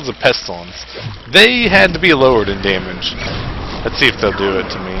Heralds of Pestilence. They had to be lowered in damage. Let's see if they'll do it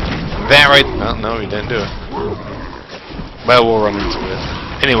to me. That right... Oh, no, he didn't do it. Well, we'll run into it.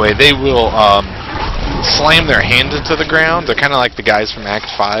 Anyway, they will slam their hand into the ground. They're kind of like the guys from Act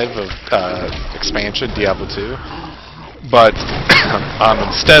 5 of expansion, Diablo 2. But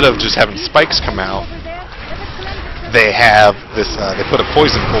instead of just having spikes come out, they have this... they put a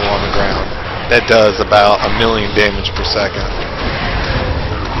poison pool on the ground that does about 1 million damage per second.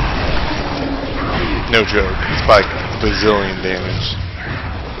 No joke. It's like bazillion damage.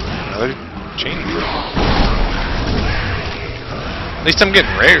 Another chain. At least I'm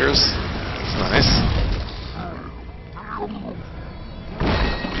getting rares. That's nice.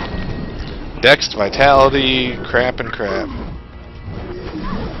 Dex, vitality, crap and crap.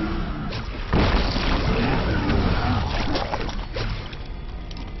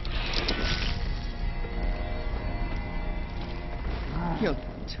 You're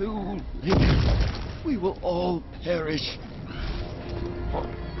too late. We will all perish.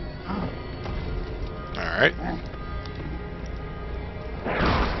 Alright.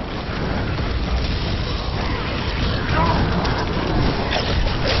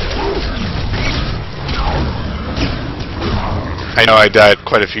 I know I died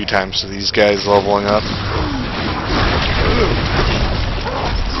quite a few times to these guys leveling up.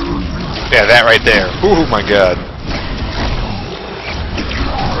 Yeah, that right there. Oh my god.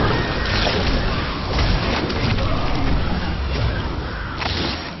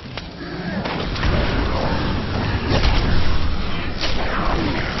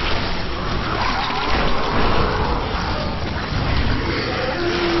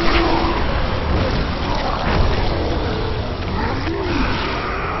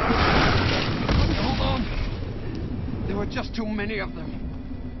 There were just too many of them.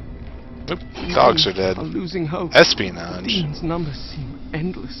 Oop, dogs are dead. Are losing hope. Espionage. Demons' numbers seem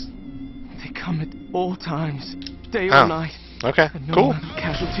endless. They come at all times, day Oh. or night. Okay, And no cool. amount of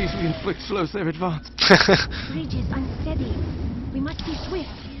casualties we inflict slows their advance. Bridge is unsteady. We must be swift.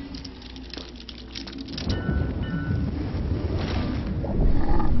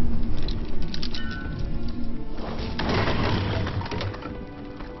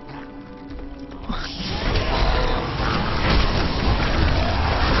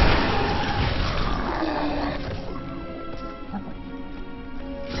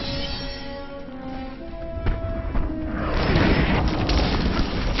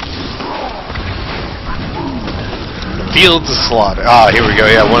 Fields of slaughter. Ah, here we go.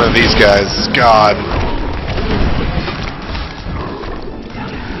 Yeah, one of these guys. God.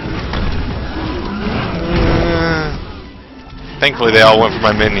 Thankfully, they all went for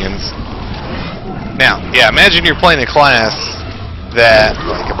my minions. Now, yeah, imagine you're playing a class that,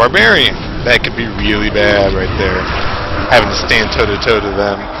 like a barbarian, that could be really bad right there. Having to stand toe-to-toe to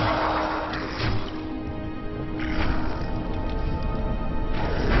them.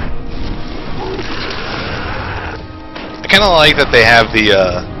 I kind of like that they have the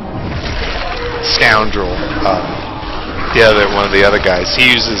scoundrel, one of the other guys.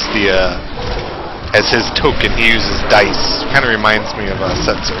 He uses the as his token. He uses dice. Kind of reminds me of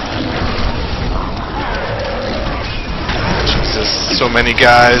Setzer. Jesus, so many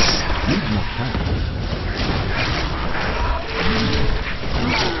guys.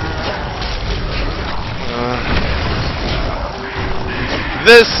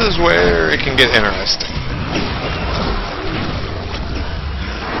 This is where it can get interesting.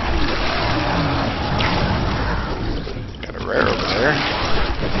 Rare over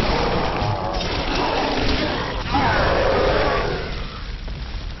there.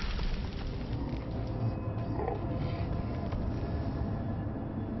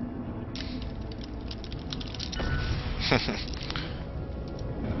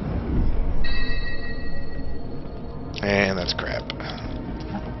 And that's crap.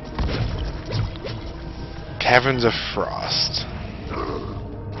 Caverns of Frost.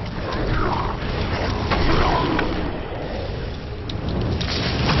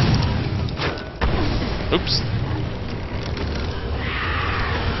 Oops.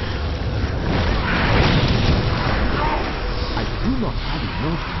 I do not have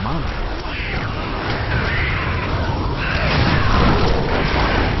enough mana.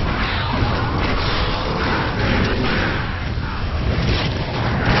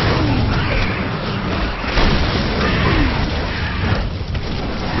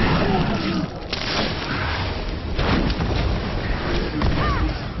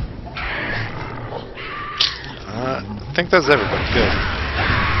 I think that's everybody. Good.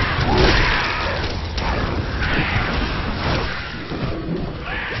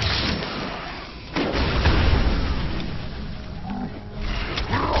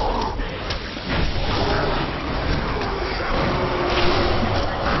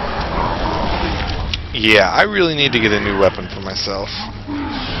 Yeah, I really need to get a new weapon for myself.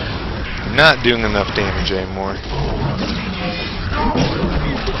 I'm not doing enough damage anymore.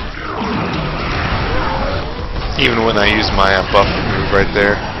 Even when I use my buff move right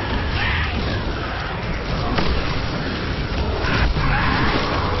there.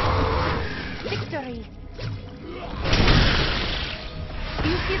 Victory! Do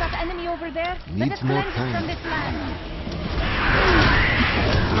you see that enemy over there? Let Needs us more cleanse it time. from this land.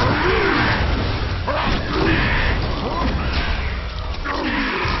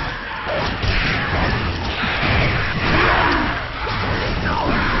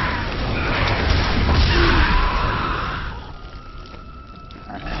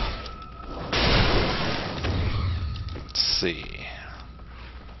 Let's see.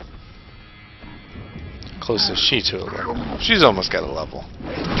 Close is she to a level? She's almost got a level.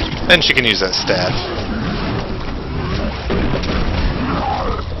 Then she can use that staff.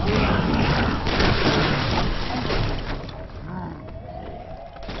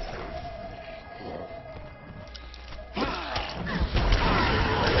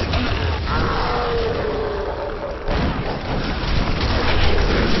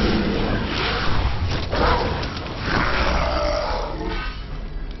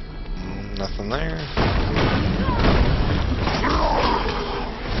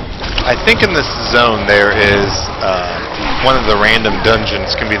 I think in this zone there is one of the random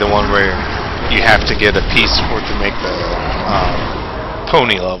dungeons can be the one where you have to get a piece for it to make the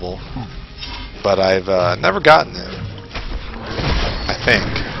pony level. But I've never gotten it, I think.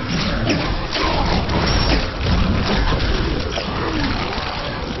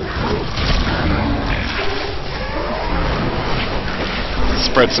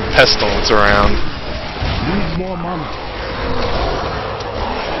 Spread some pestilence around. Need more money.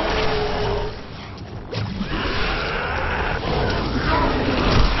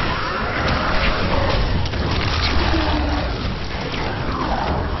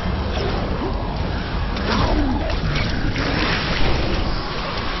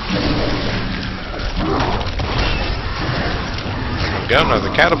 Got another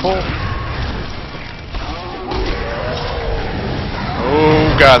catapult.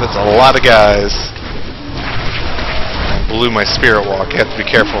 Oh god, that's a lot of guys. I blew my spirit walk. You have to be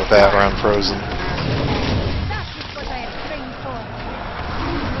careful with that around frozen.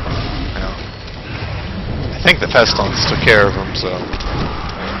 I think the pestilence took care of him, so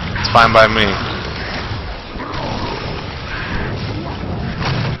it's fine by me.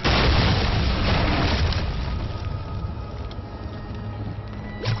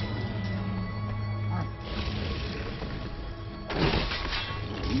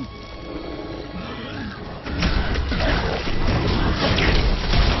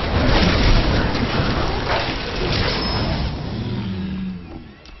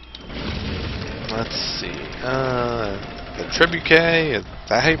 Let's see. The Trebuchet, is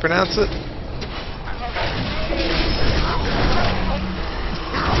that how you pronounce it?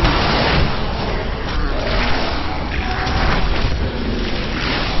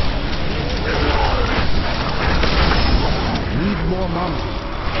 Need more money.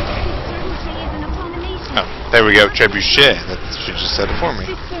 Oh, there we go, Trebuchet. That should just said it for me.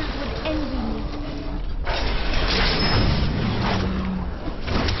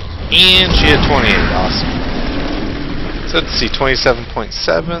 And she had 28, awesome. So let's see, 27.7,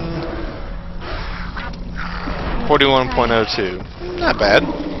 41.02. Not bad.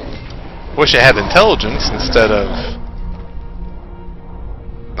 Wish I had intelligence instead of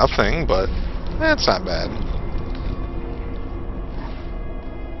nothing, but that's not bad.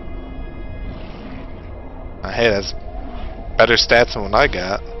 Hey, that's better stats than what I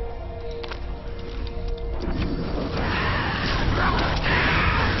got.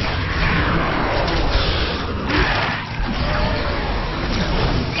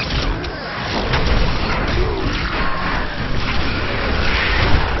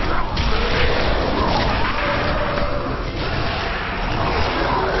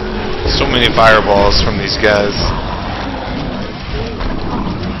 So many fireballs from these guys.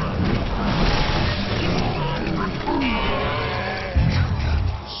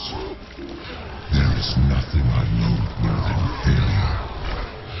 There is nothing I loathe more than failure.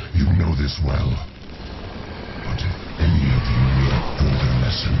 You know this well. But if any of you need a further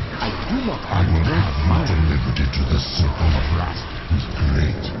lesson, I will have you delivered into the circle of wrath with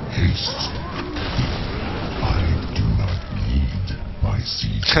great haste. I do not need my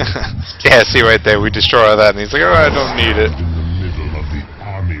siege weapons. Yeah, see right there, we destroy all that, and he's like, oh, I don't need it. In the middle of the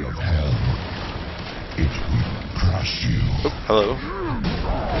army of hell, it will crush you. Oop, hello.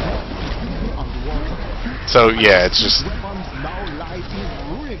 So yeah, it's just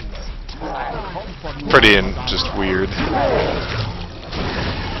pretty and just weird.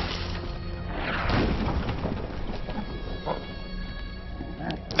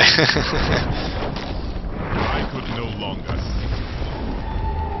 I could no longer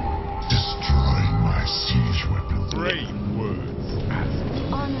Destroying my siege weapons. brave words.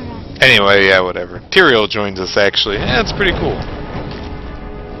 Anyway, yeah, whatever. Tyrael joins us actually. Yeah, it's pretty cool.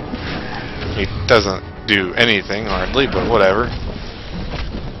 He doesn't do anything hardly, but whatever.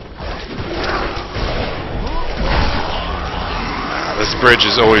 This bridge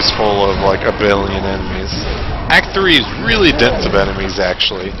is always full of like a billion enemies. Act 3 is really dense of enemies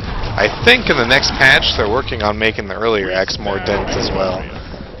actually. I think in the next patch they're working on making the earlier acts more dense as well.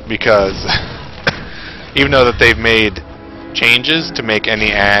 Because even though that they've made changes to make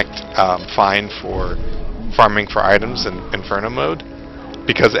any act fine for farming for items in Inferno mode,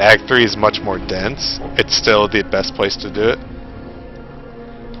 because Act 3 is much more dense, it's still the best place to do it.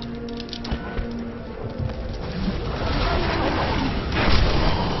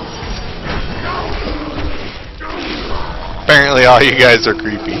 Apparently all you guys are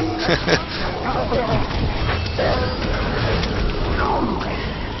creepy.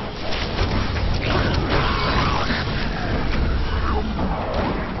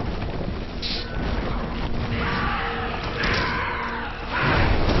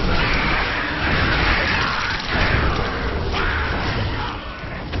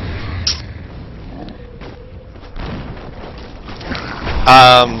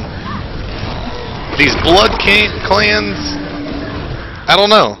 These blood clans, I don't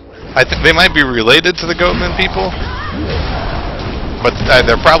know. I think they might be related to the Goatman people, but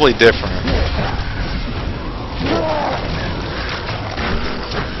they're probably different.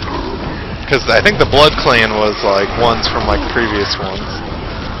 Because I think the Blood Clan was like ones from like previous ones.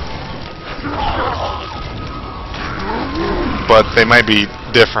 But they might be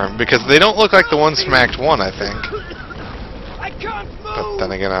different because they don't look like the ones from Act 1, I think. But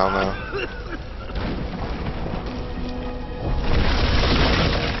then again, I don't know.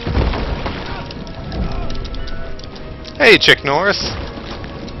 Hey, Chick Norris.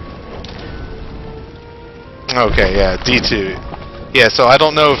 Okay, yeah, D2. Yeah, so I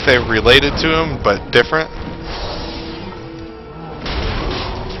don't know if they're related to him, but different.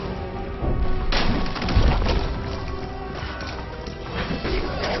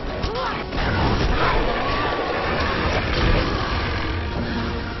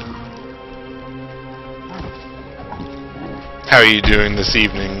 How are you doing this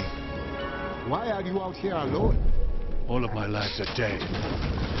evening? Why are you out here alone? All of my lads are dead.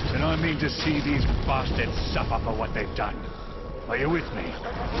 And I mean to see these bastards suffer for what they've done. Are you with me?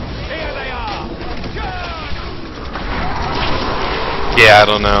 Here they are! Yeah, I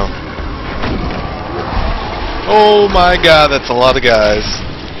don't know. Oh my god, that's a lot of guys.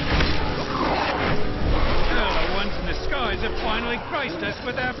 Well, the ones in the skies have finally graced us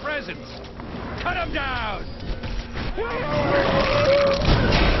with their presence. Cut them down! Those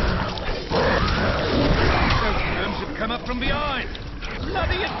worms have come up from behind.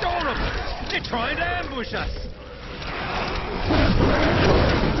 Bloody adorable! They're trying to ambush us.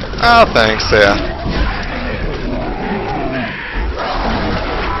 Oh, thanks, yeah.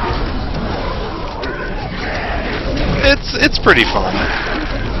 It's pretty fun.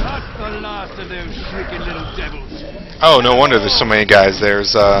 Not the last of those shrieking little devils. Oh, no wonder there's so many guys.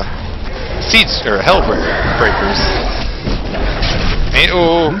 There's seats or hell breakers.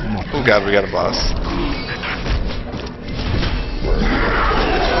 Oh god, we got a boss.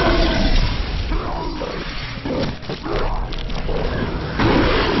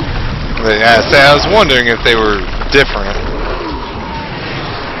 Yeah, so I was wondering if they were different.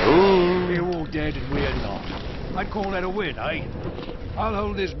 Ooh. They're all dead and we're not. I'd call that a win, eh? I'll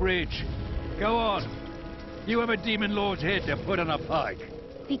hold this bridge. Go on. You have a demon lord's head to put on a pike.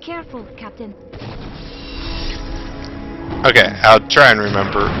 Be careful, Captain. Okay, I'll try and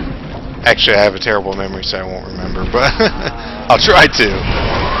remember. Actually, I have a terrible memory, so I won't remember, but I'll try to.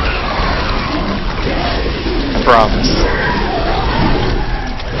 I promise.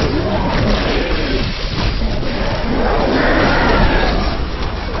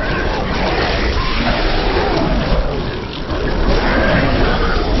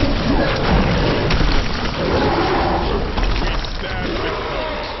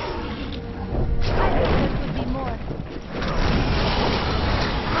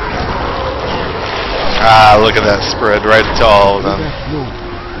 Ah, look at that spread right to all of them.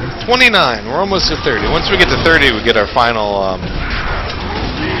 29. We're almost at 30. Once we get to 30, we get our final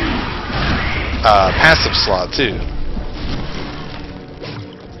passive slot too.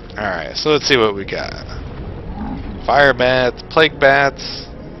 Alright, so let's see what we got. Fire bats, plague bats.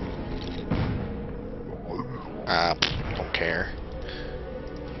 Don't care.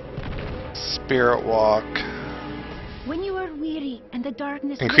 Spirit walk. When you are weary and the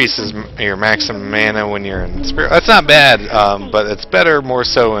darkness Increases your maximum mana when you're in spirit. That's not bad, but it's better more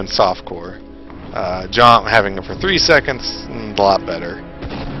so in softcore. Jaunt having it for 3 seconds, a lot better.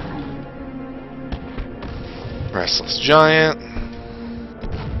 Restless Giant.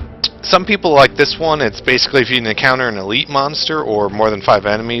 Some people like this one. It's basically if you encounter an elite monster or more than 5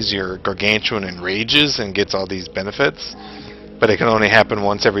 enemies, your Gargantuan enrages and gets all these benefits. But it can only happen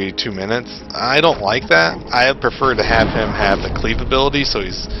once every 2 minutes. I don't like that. I prefer to have him have the cleave ability, so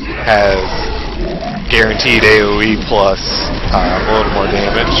he has guaranteed AoE plus a little more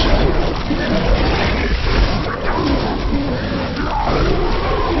damage.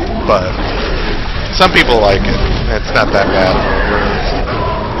 But some people like it. It's not that bad.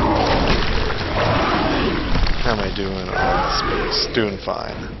 How am I doing on space? Doing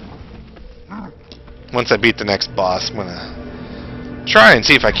fine. Once I beat the next boss, I'm gonna try and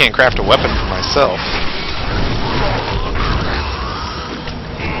see if I can't craft a weapon for myself.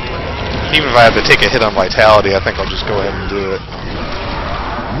 Even if I have to take a hit on vitality, I think I'll just go ahead and do it.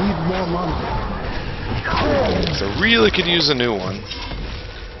 Need more money. So really could use a new one.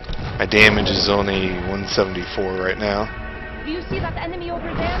 My damage is only 174 right now. Do you see that enemy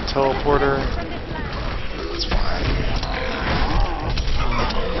over there? Teleporter. It's fine.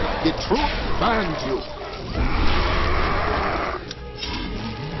 The truth binds you.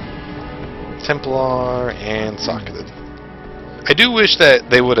 Templar, and socketed. I do wish that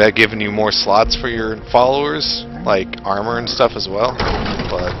they would have given you more slots for your followers, like armor and stuff as well,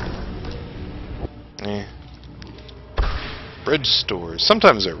 but bridge stores.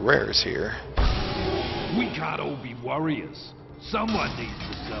 Sometimes they're rares here. We can't all be warriors. Someone needs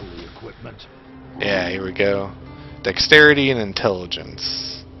to sell the equipment. Yeah, here we go. Dexterity and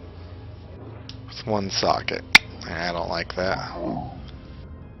intelligence. With one socket. I don't like that.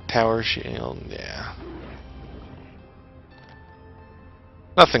 Tower shield, yeah.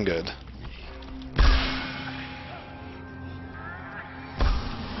 Nothing good.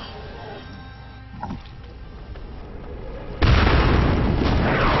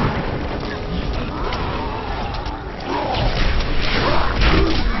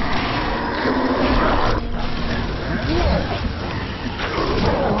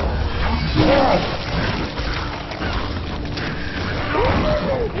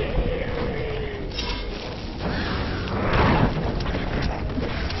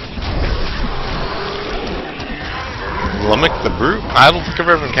 Limerick the Brute? I don't think I've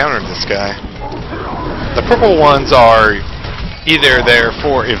ever encountered this guy. The purple ones are either there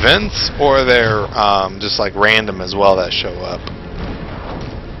for events or they're just like random as well that show up.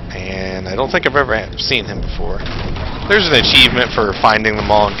 And I don't think I've ever seen him before. There's an achievement for finding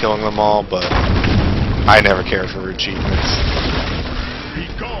them all and killing them all, but I never cared for achievements.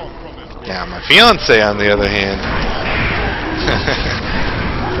 Now my fiance, on the other hand,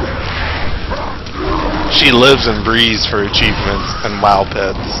 she lives and breathes for achievements and WoW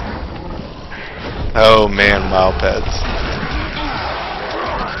pets. Oh man, WoW pets.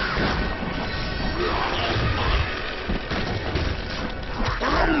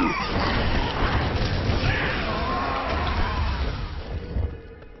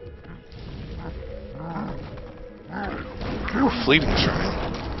 Ooh, fleeting shrine.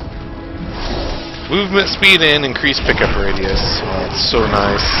 Movement speed and increased pickup radius. Oh, it's so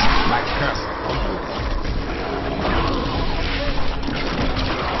nice.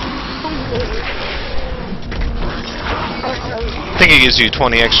 I think it gives you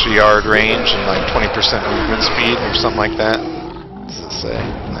 20 extra yard range and like 20% movement speed or something like that. What does it say?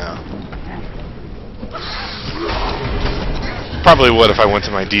 No. Probably would if I went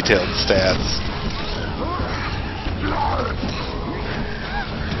to my detailed stats.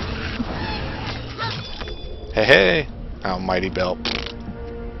 Hey hey! Oh, mighty belt.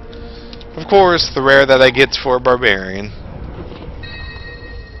 Of course, the rare that I get's for a barbarian.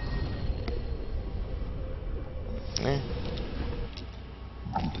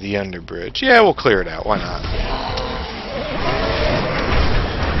 The underbridge. Yeah, we'll clear it out. Why not?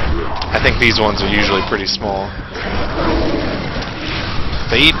 I think these ones are usually pretty small.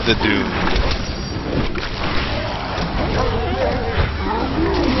 Fade the Doom.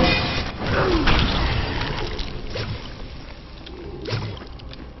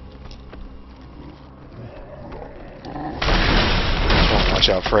 Watch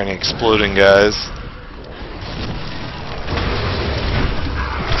out for any exploding guys.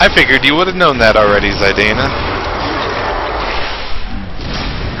 I figured you would have known that already, Zidana.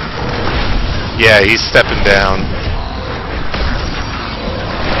 Yeah, he's stepping down.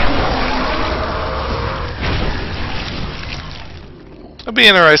 It'll be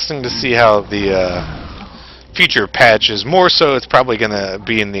interesting to see how the future patches, more so it's probably going to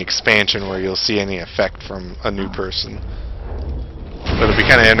be in the expansion where you'll see any effect from a new person. But it'll be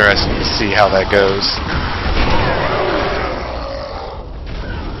kind of interesting to see how that goes.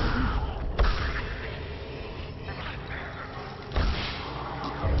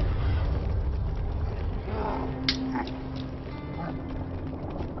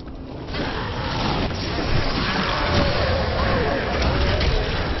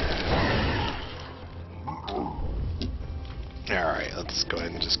 Alright, let's go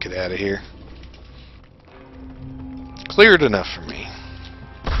ahead and just get out of here. Cleared enough for me.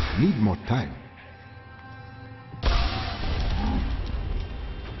 Need more time.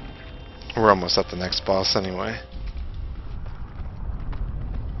 We're almost at the next boss anyway.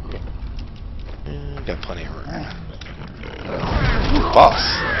 Got plenty of room. Boss.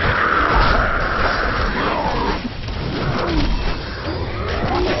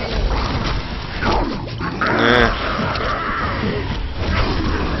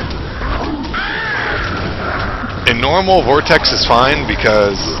 In normal, Vortex is fine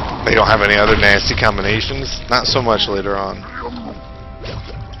because they don't have any other nasty combinations. Not so much later on.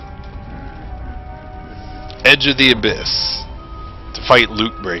 Edge of the Abyss. To fight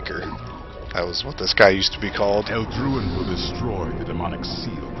Loot Breaker. That was what this guy used to be called. Eldruin will destroy the demonic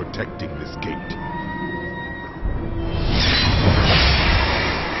seal protecting this gate.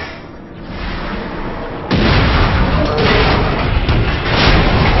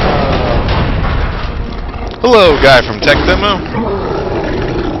 Hello, guy from Tech Demo.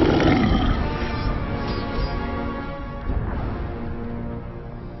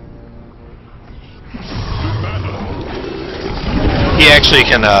 He actually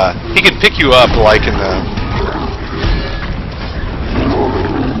can pick you up like in the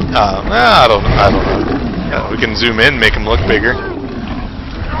I don't know. We can zoom in, make him look bigger.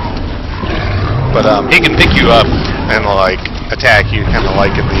 But he can pick you up and like attack you, kind of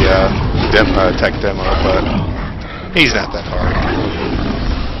like in the tech demo. But he's not that hard.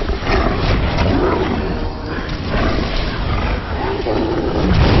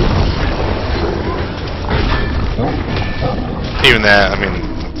 Even that, I mean,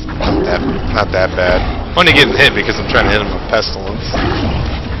 not that bad. I'm only getting hit because I'm trying to hit him with pestilence.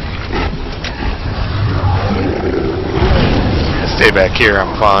 Stay back here,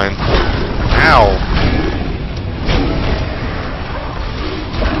 I'm fine. Ow!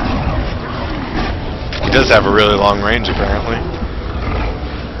 He does have a really long range, apparently.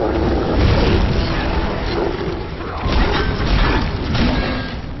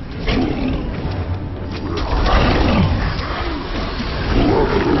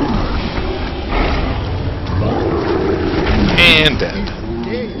 And dead.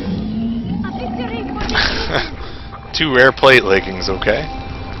 Two rare plate leggings, okay.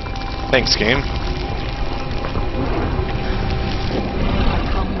 Thanks, game. I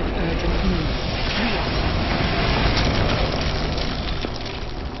come with urgent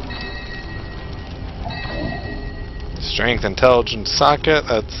news. Strength, intelligence, socket,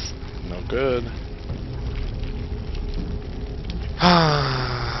 that's no good.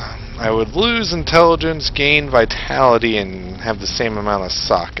 I would lose intelligence, gain vitality, and have the same amount of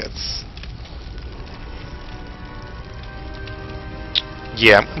sockets.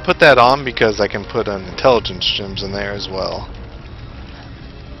 Yeah, I'm gonna put that on because I can put an intelligence gems in there as well.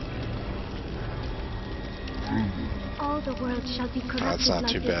 All the world shall be corrupted That's not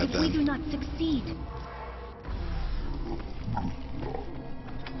like too this bad if then. we do not succeed.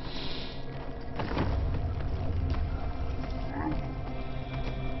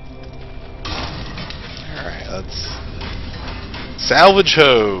 Alright, let's salvage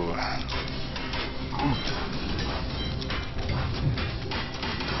hoe.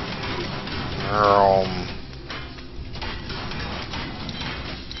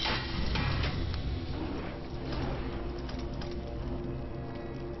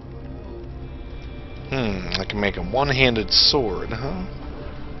 I can make a one-handed sword, huh?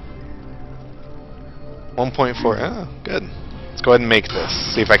 1.4, oh, good. Let's go ahead and make this.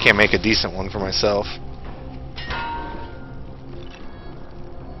 See if I can't make a decent one for myself.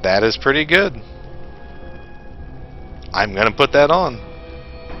 That is pretty good. I'm gonna put that on.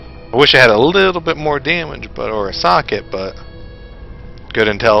 I wish I had a little bit more damage, or a socket, but good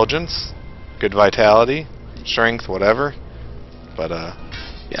intelligence, good vitality, strength, whatever. But yeah,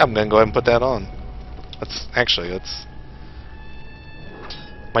 I'm gonna go ahead and put that on. Let's.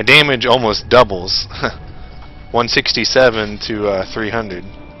 My damage almost doubles, 167 to 300.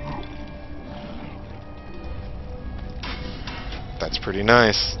 That's pretty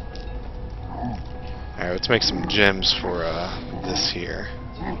nice. Alright, let's make some gems for this here.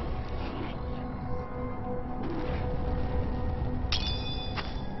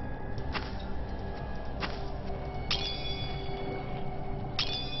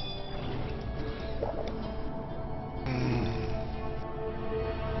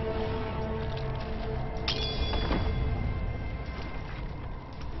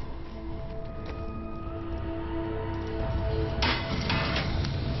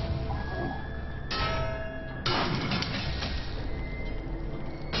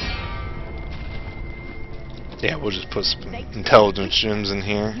 Yeah, we'll just put some intelligence gems in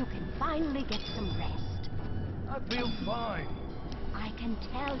here. You can finally get some rest. I feel fine. I can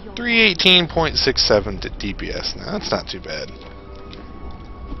tell you. 318.67 to DPS. Now that's not too bad.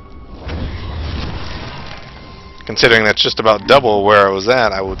 Considering that's just about double where I was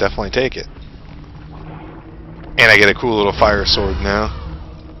at, I will definitely take it. And I get a cool little fire sword now.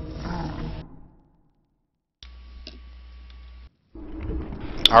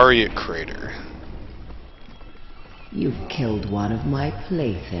 Aria Crater. You've killed one of my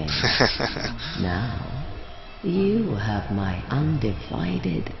playthings. Now, you have my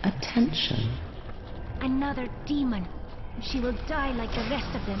undivided attention. Another demon. She will die like the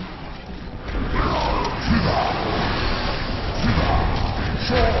rest of them.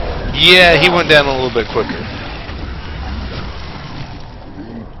 Yeah, he went down a little bit quicker.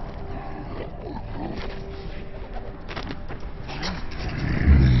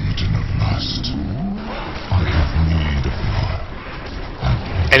 Legion of Lust. I have need of blood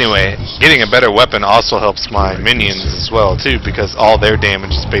and Anyway, getting a better weapon also helps my minions as well too, because all their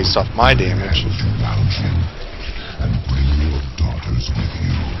damage is based off my damage. And bring your daughters with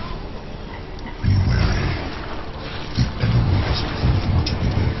you. Be wary. The enemy has proven to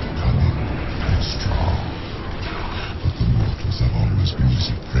be cunning and strong. But the mortals have always been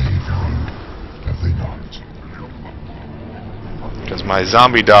this brave, have they not? Because my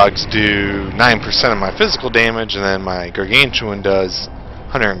zombie dogs do 9% of my physical damage, and then my gargantuan does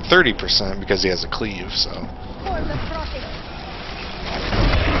 130% because he has a cleave, so.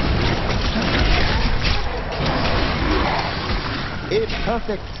 A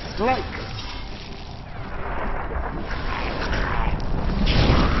perfect strike.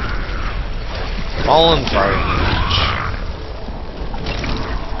 Fallen fire mage.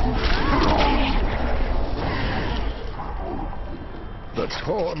 The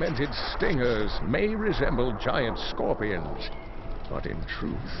tormented stingers may resemble giant scorpions, but in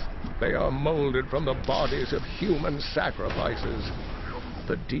truth, they are molded from the bodies of human sacrifices.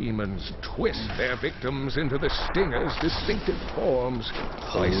 The demons twist their victims into the stinger's distinctive forms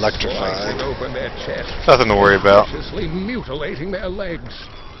by slicing open their chests, nothing to worry about. viciously mutilating their legs.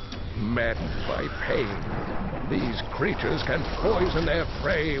 Maddened by pain, these creatures can poison their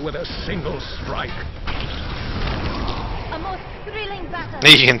prey with a single strike. A most thrilling battle.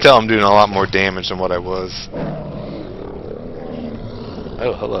 You can tell I'm doing a lot more damage than what I was.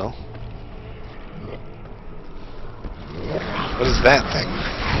 Oh, hello. What is that thing?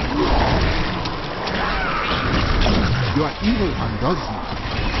 Your evil undoes me.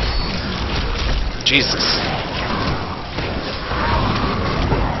 Jesus.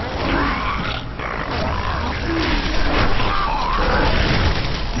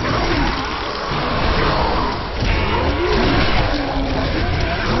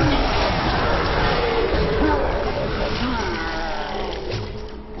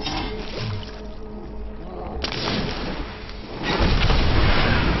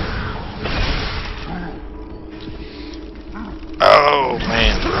 Oh,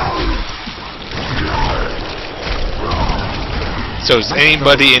 man. So is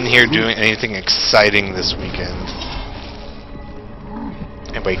anybody in here doing anything exciting this weekend?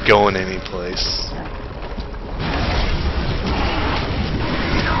 Anybody going any place?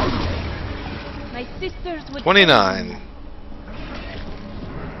 My sisters would 29.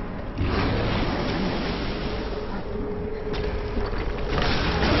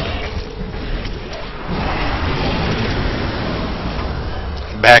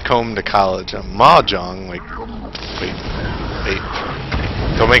 Back home to college. Mahjong, like, wait.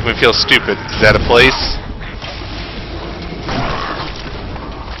 Don't make me feel stupid. Is that a place?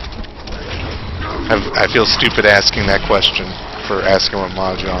 I feel stupid asking that question for asking what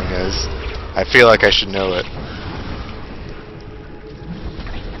Mahjong is. I feel like I should know it.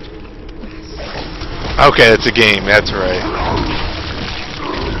 Okay, it's a game, that's right.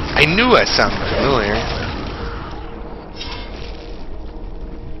 I knew I sounded familiar.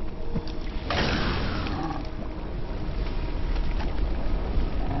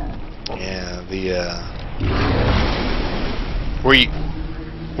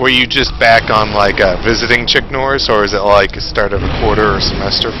 Were you just back on like visiting Chick Norris, or is it like a start of a quarter or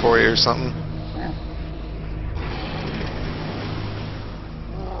semester for you or something?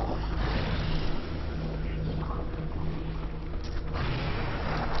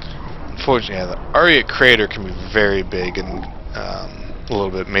 Unfortunately, yeah, the Ariat crater can be very big and a little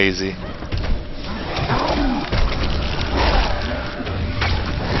bit mazy.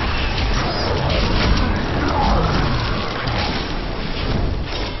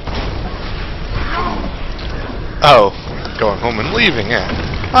 Oh, going home and leaving, yeah.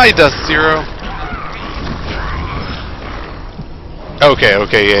 Hi, Dust Zero.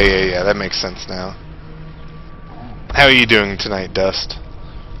 Okay, yeah, that makes sense now. How are you doing tonight, Dust?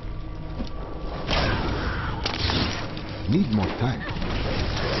 Need more time.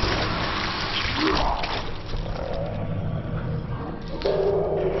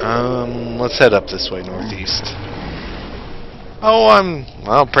 Let's head up this way, northeast. Oh, I'm,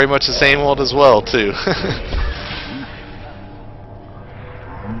 well, pretty much the same old as well, too.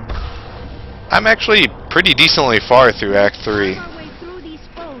 I'm actually pretty decently far through Act 3.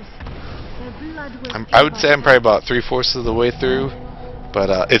 I would say I'm probably about 3/4 of the way through,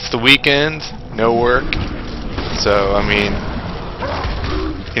 but it's the weekend, no work, so I mean,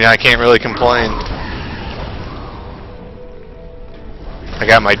 you know, I can't really complain. I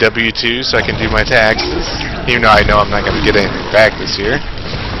got my W-2 so I can do my taxes, even though I know I'm not going to get anything back this year.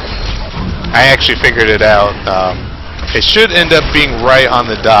 I actually figured it out. It should end up being right on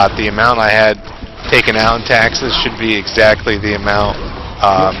the dot. The amount I had taken out in taxes should be exactly the amount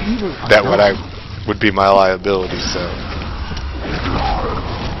that would be my liability. So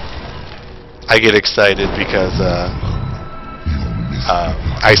I get excited because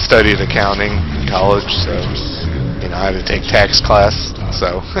I studied accounting in college, so you know I had to take tax class,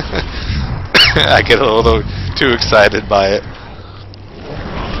 so I get a little too excited by it.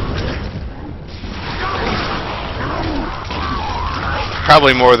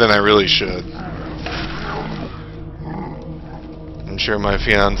 Probably more than I really should. I'm sure my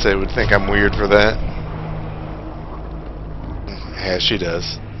fiance would think I'm weird for that. Yeah, she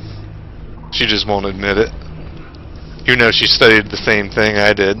does. She just won't admit it. You know she studied the same thing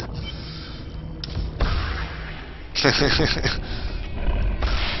I did.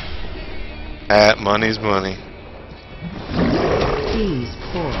 That money's money. These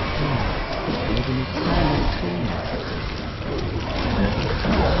poor things live in eternal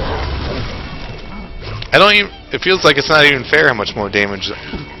I don't even. It feels like it's not even fair how much more damage.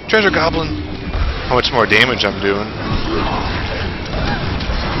 Treasure Goblin. How much more damage I'm doing.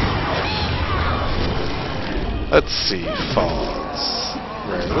 Let's see. Falls.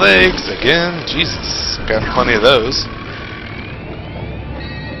 Rare legs again. Jesus. Got plenty of those.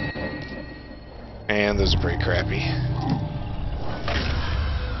 And those are pretty crappy.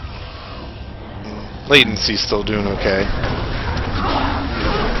 Latency's still doing okay.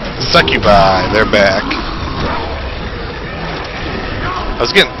 Succubi, they're back. I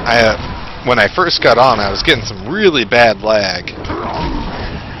was getting, when I first got on, I was getting some really bad lag.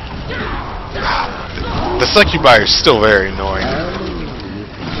 The succubi are still very annoying.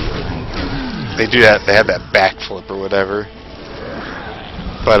 They do that. They have that backflip or whatever.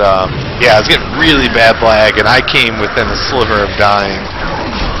 But yeah, I was getting really bad lag, and I came within a sliver of dying.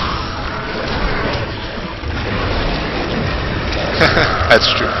 That's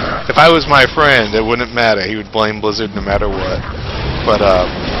true. If I was my friend, it wouldn't matter. He would blame Blizzard no matter what. But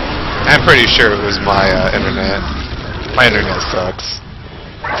I'm pretty sure it was my internet. My internet sucks.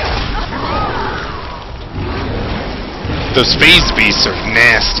 Those phase beasts are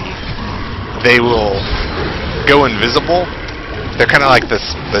nasty. They will go invisible. They're kind of like the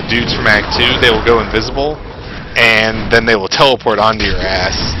dudes from Act 2. They will go invisible, and then they will teleport onto your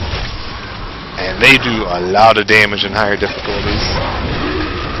ass. And they do a lot of damage in higher difficulties.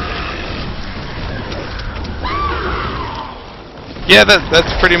 Yeah,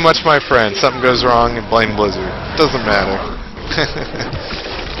 that's pretty much my friend. Something goes wrong and blame Blizzard. Doesn't matter.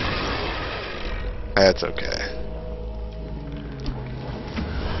 That's okay.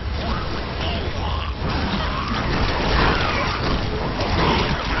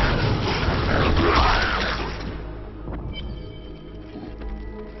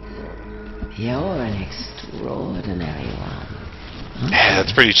 You're an extraordinary one. Yeah,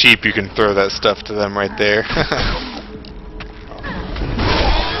 that's pretty cheap. You can throw that stuff to them right there.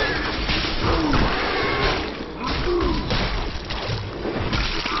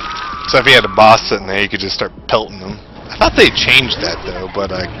 So if you had a boss sitting there, you could just start pelting them. I thought they changed that though,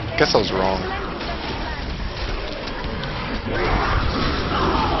 but I guess I was wrong.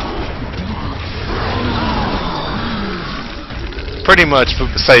 Pretty much,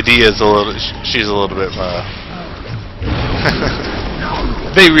 Sadia is a little. She's a little bit.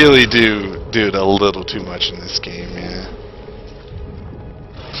 They really do it a little too much in this game, yeah.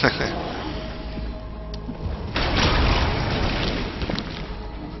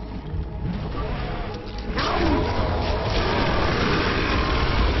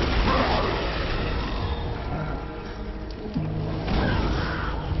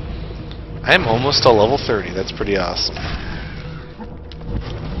 I am almost to level 30. That's pretty awesome.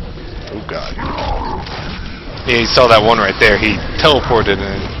 Oh god. Yeah, you saw that one right there. He teleported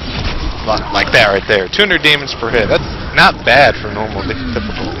in like that right there. 200 damage per hit. That's not bad for normal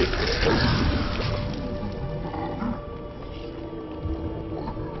difficulty.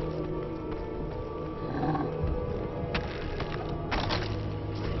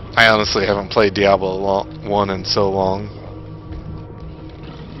 I honestly haven't played Diablo 1 in so long.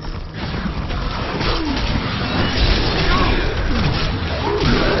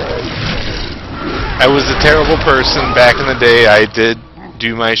 I was a terrible person back in the day. I did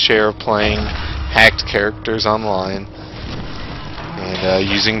do my share of playing hacked characters online and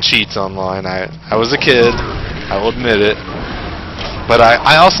using cheats online. I was a kid, I will admit it. But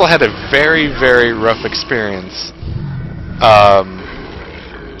I also had a very, very rough experience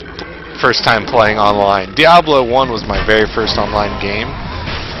first time playing online. Diablo 1 was my very first online game,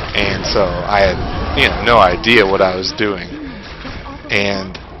 and so I had no idea what I was doing.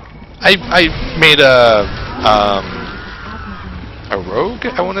 And I made a rogue,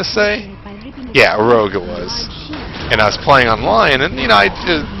 I want to say. Yeah, a rogue it was. and I was playing online, and I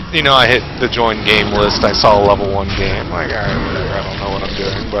hit the join game list. I saw a level 1 game. Like, alright, whatever. I don't know what I'm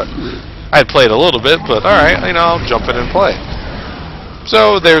doing, but I had played a little bit. But alright, I'll jump in and play.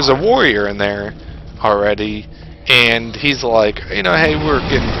 So there's a warrior in there already, and he's like, hey, we're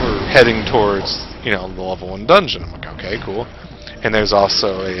heading towards the level 1 dungeon. I'm like, okay, cool. And there's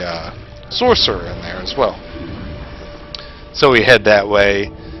also a sorcerer in there as well. So we head that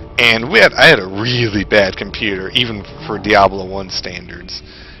way, and I had a really bad computer, even for Diablo 1 standards.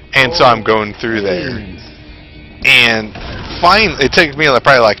 And so I'm going through there, and finally, it took me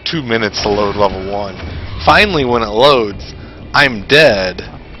probably like 2 minutes to load level 1. Finally, when it loads, I'm dead.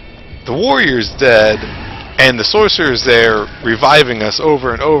 The warrior's dead, and the sorcerer's there reviving us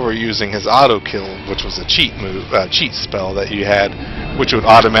over and over using his auto kill, which was a cheat spell that you had, which would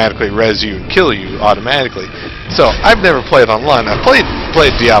automatically res you and kill you automatically. So I've never played online. I played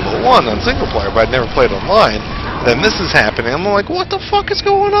Diablo 1 on single player, but I'd never played online. Then this is happening. I'm like, what the fuck is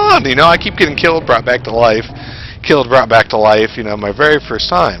going on? I keep getting killed, brought back to life. Killed, brought back to life. My very first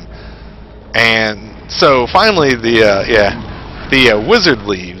time. And so finally, the wizard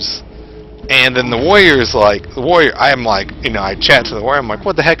leaves. And then the warrior's like, I'm like, I chat to the warrior, I'm like,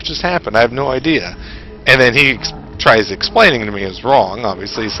 what the heck just happened? I have no idea. And then he tries explaining to me it's wrong,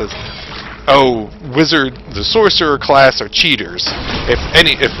 obviously. He says, oh, wizard, the sorcerer class are cheaters.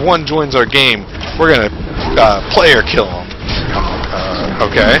 If one joins our game, we're going to player kill him. I'm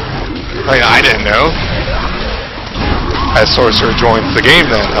like, okay. I didn't know. As sorcerer joins the game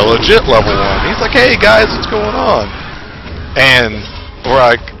then, a legit level 1. He's like, hey guys, what's going on? And we're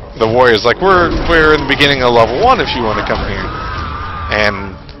like, the warrior's like, we're in the beginning of level 1 if you want to come here.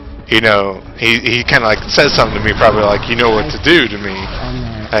 And he kind of like says something to me, probably like, you know what to do to me.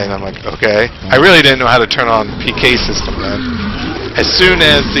 And I'm like, okay. I really didn't know how to turn on the PK system then. As soon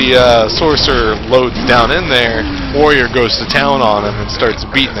as the sorcerer loads down in there, warrior goes to town on him and starts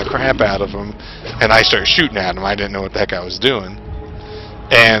beating the crap out of him. And I start shooting at him. I didn't know what the heck I was doing.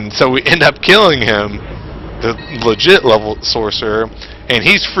 And so we end up killing him, the legit level sorcerer. And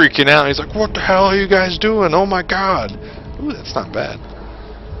he's freaking out. He's like, what the hell are you guys doing? Oh my god. Ooh, that's not bad.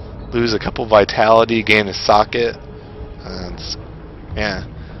 Lose a couple vitality, gain a socket. Yeah.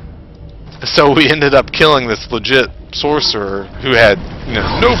 So we ended up killing this legit sorcerer who had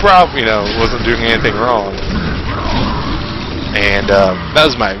no problem, wasn't doing anything wrong. And that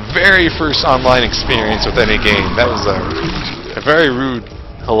was my very first online experience with any game. That was a very rude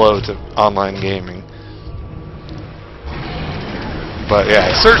hello to online gaming. But yeah,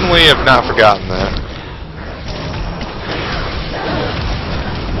 I certainly have not forgotten that.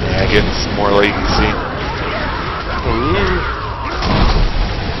 Yeah, getting some more latency. Ooh.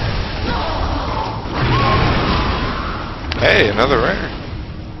 Hey, another rare.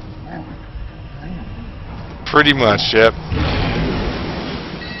 Pretty much, yep.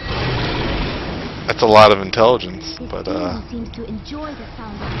 That's a lot of intelligence, but kind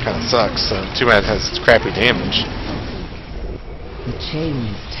of sucks. Too bad it has crappy damage. The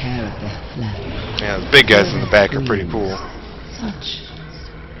chains tear at their flesh. Yeah, the big guys in the back are pretty cool. Such.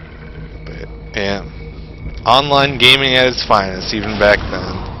 But yeah, online gaming at its finest, even back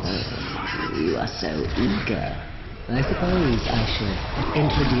then. You are so eager. I suppose I should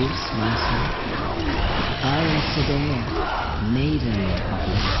introduce myself. I am Sedea, maiden of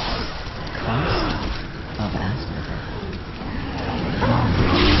light, consort of Asmodee.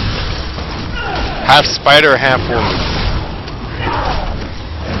 Half spider, half woman.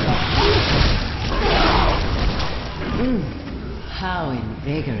 How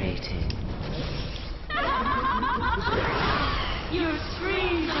invigorating. Your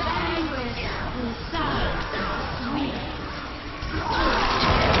screams of anguish will sound sweet.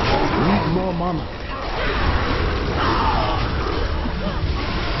 Need more mana.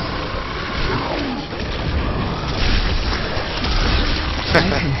 I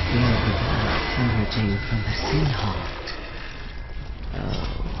can feel the blood hemorrhaging from the sin heart. Oh,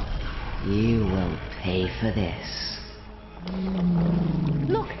 you will pay for this.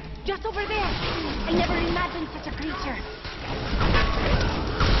 Look, just over there. I never imagined such a creature.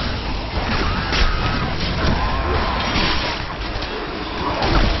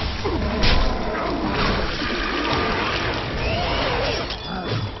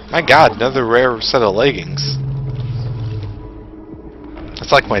 My god, another rare set of leggings.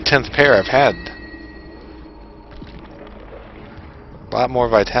 That's like my 10th pair I've had. A lot more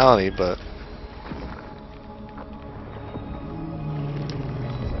vitality, but...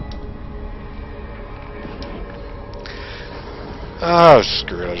 oh,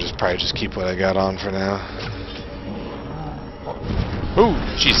 screw it. I'll probably just keep what I got on for now. Ooh,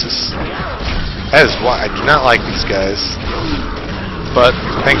 Jesus. That is why I do not like these guys. But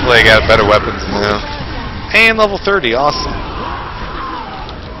thankfully I got better weapons now. And level 30, awesome.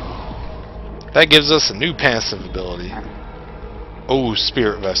 That gives us a new passive ability. Oh,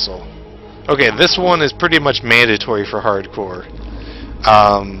 Spirit Vessel. Okay, this one is pretty much mandatory for hardcore.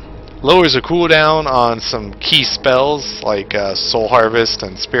 Lowers a cooldown on some key spells like Soul Harvest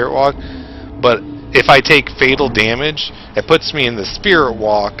and Spirit Walk. But if I take fatal damage, it puts me in the Spirit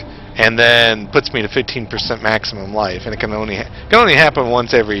Walk and then puts me to 15% maximum life. And it can only happen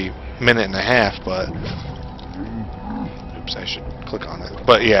once every minute and a half. But oops, I should click on it.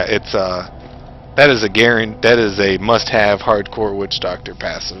 But yeah, it's that is a must-have hardcore Witch Doctor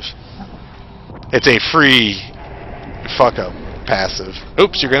passive. It's a free fuck-up passive.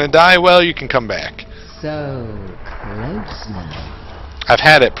 Oops, you're gonna die? Well, you can come back. So close now. I've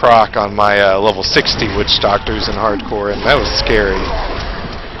had it proc on my level 60 Witch Doctors in hardcore, and that was scary.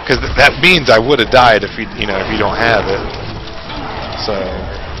 Because that means I would have died if you don't have it. So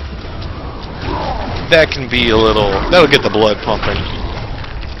that can be a little. That'll get the blood pumping.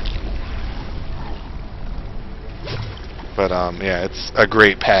 But yeah, it's a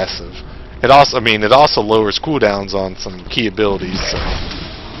great passive. It also lowers cooldowns on some key abilities, so,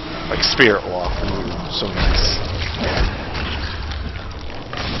 like Spirit Walk. Ooh, so nice.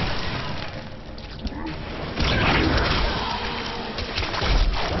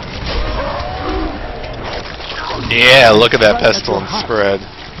 Yeah, look at that pestilence spread.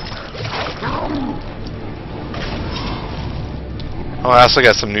 Oh, I also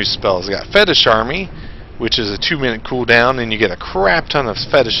got some new spells. I got Fetish Army, which is a 2-minute cooldown, and you get a crap ton of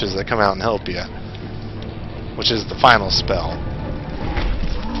fetishes that come out and help you, which is the final spell.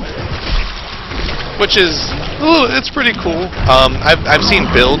 Which is, ooh, it's pretty cool. I've seen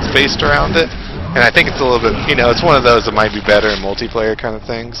builds based around it, and I think it's a little bit, it's one of those that might be better in multiplayer kind of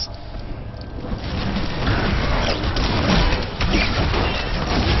things.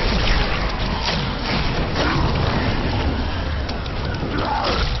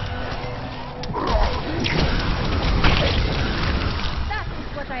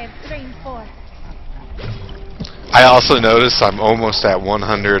 I also noticed I'm almost at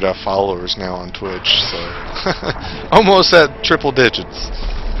 100 followers now on Twitch, so almost at triple digits.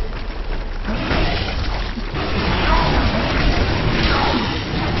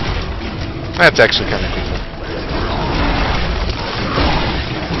 That's actually kind of cool.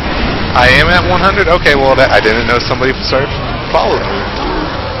 I am at 100? Okay, well, I didn't know somebody started following me.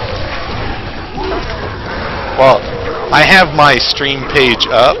 Well, I have my stream page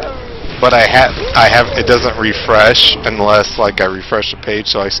up, but it doesn't refresh unless I refresh the page,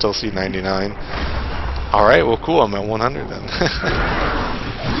 so I still see 99. All right, well, cool. I'm at 100 then.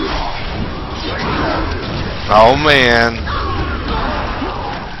 Oh man,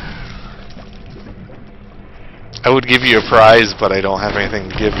 I would give you a prize, but I don't have anything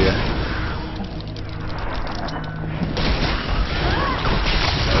to give you.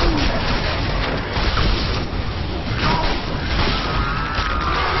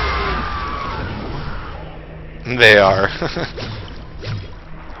 They are.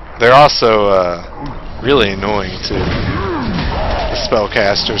 They're also really annoying too. The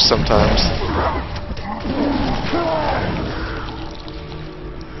spellcasters sometimes.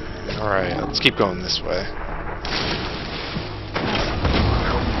 Alright, let's keep going this way.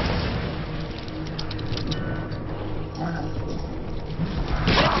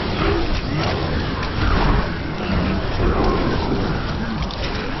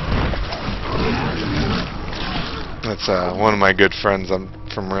 That's one of my good friends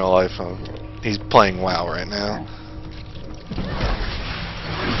from real life. He's playing WoW right now.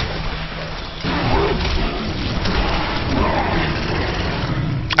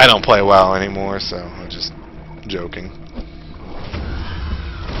 I don't play WoW anymore, so I'm just joking.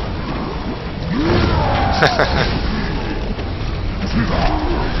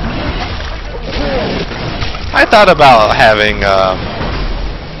 I thought about having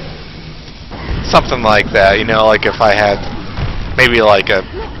something like that, like if I had maybe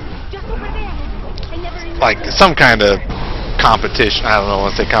some kind of competition. I don't know, I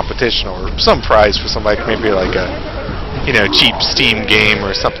want to say competition or some prize for somebody, maybe like a cheap Steam game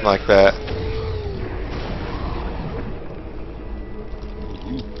or something like that.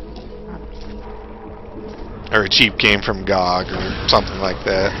 Or a cheap game from GOG or something like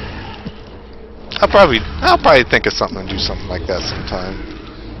that. I'll probably think of something and do something like that sometime.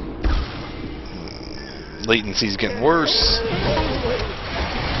 Latency's getting worse.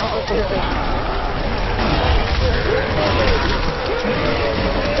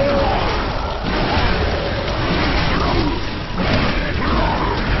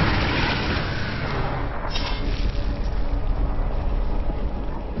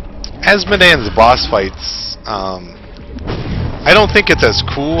 Hasmodan's boss fights, I don't think it's as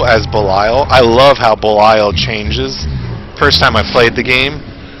cool as Belial. I love how Belial changes. First time I played the game,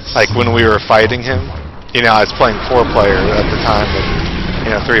 like when we were fighting him, you know, I was playing 4-player at the time with,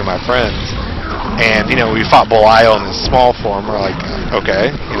 you know, 3 of my friends. And, you know, we fought Belial in his small form. We're like,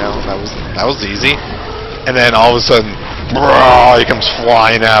 okay, you know, that was easy. And then all of a sudden, he comes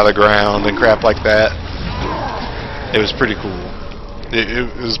flying out of the ground and crap like that. It was pretty cool.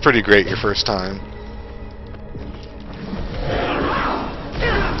 It was pretty great your first time.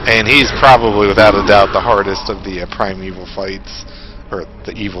 And he's probably, without a doubt, the hardest of the primeval fights, or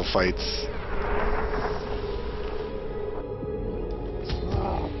the evil fights.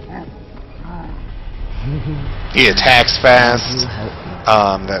 He attacks fast.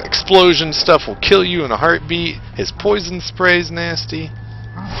 That explosion stuff will kill you in a heartbeat. His poison spray's nasty.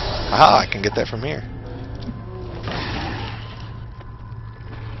 Aha, I can get that from here.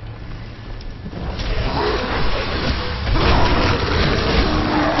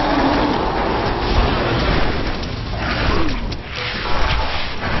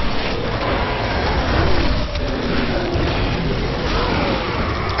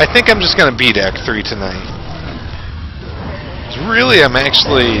 I think I'm just going to beat Act 3 tonight. Really, I'm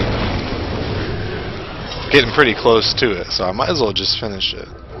actually getting pretty close to it, so I might as well just finish it.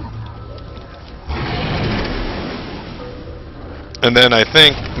 And then I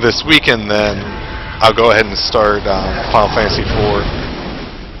think this weekend then, I'll go ahead and start Final Fantasy IV.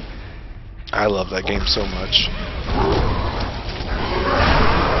 I love that game so much.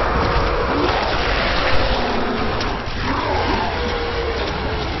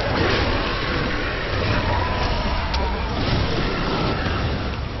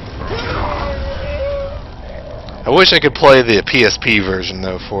 I wish I could play the PSP version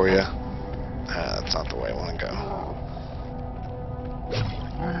though for you. That's not the way I want to go.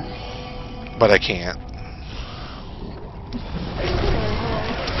 But I can't.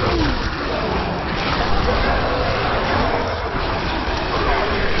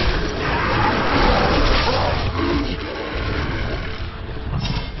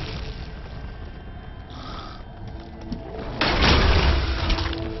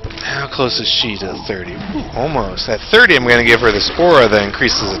 How close is she to 30? Almost. At 30, I'm going to give her this aura that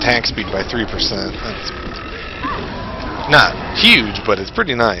increases attack speed by 3%. That's not huge, but it's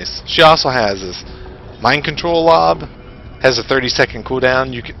pretty nice. She also has this mind control lob. Has a 30-second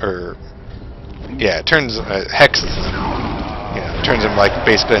cooldown. You can, yeah, it turns hexes them. You know, turns them like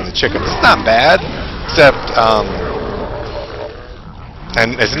basically into chickens. It's not bad, except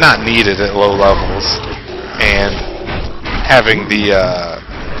and it's not needed at low levels. And having the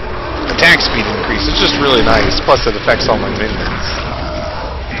attack speed increase is just really nice. Plus, it affects all my minions.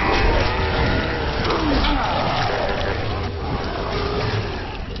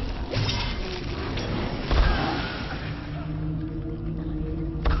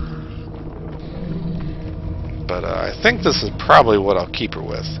 But I think this is probably what I'll keep her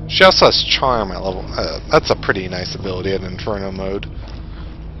with. She also has Charm at level. That's a pretty nice ability in Inferno mode.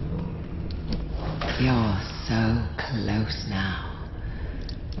 You're so close now.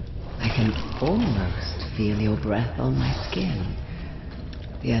 I can almost feel your breath on my skin.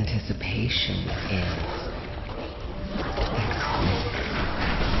 The anticipation is exquisite.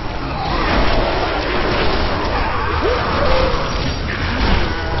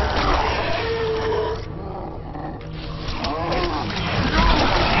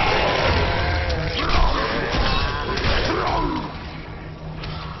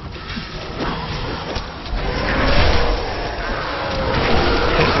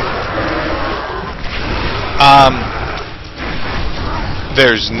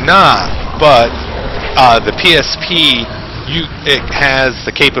 There's not, but the PSP, it has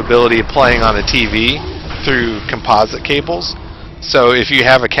the capability of playing on a TV through composite cables. So if you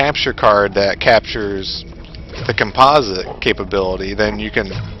have a capture card that captures the composite capability, then you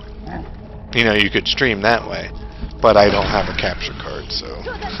can, you know, you could stream that way. But I don't have a capture card, so.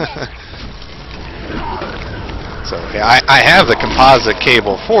 So yeah, I have the composite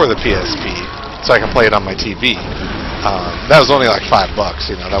cable for the PSP, so I can play it on my TV. That was only like $5,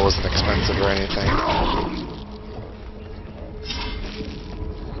 you know, that wasn't expensive or anything.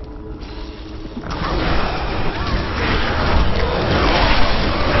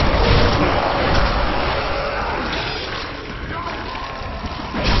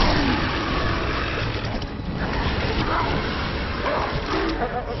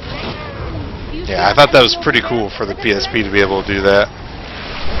 Yeah, I thought that was pretty cool for the PSP to be able to do that.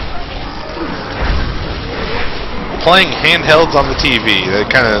 Playing handhelds on the TV,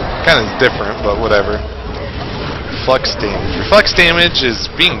 that kind of is different, but whatever. reflex damage. Reflex damage is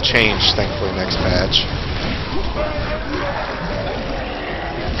being changed, thankfully, next patch.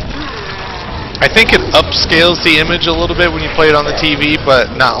 I think it upscales the image a little bit when you play it on the TV,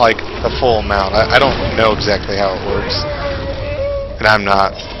 but not like the full amount. I don't know exactly how it works, and I'm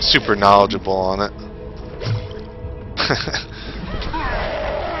not super knowledgeable on it.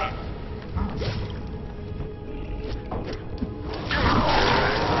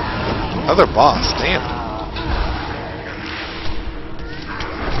 Another boss, damn.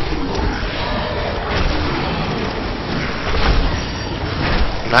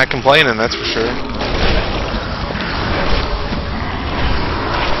 Not complaining, that's for sure.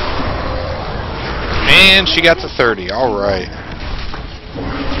 And she got to 30, alright.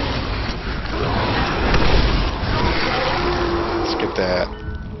 Let's get that.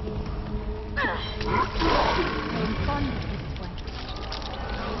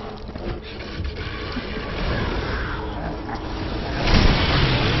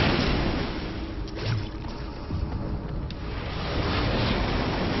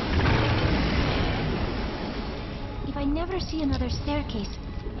 If I never see another staircase,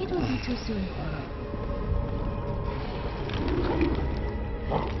 it will be too soon.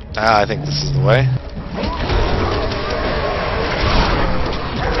 I think this is the way.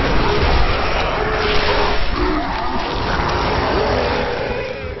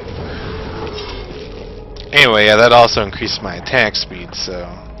 Anyway, yeah, that also increased my attack speed, so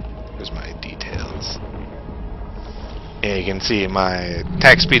here's my details. Yeah, you can see my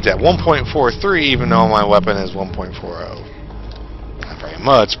attack speed's at 1.43, even though my weapon is 1.40. Not very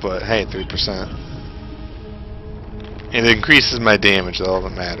much, but hey, 3%. And it increases my damage, that's all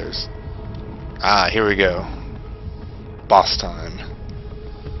that matters. Ah, here we go. Boss time.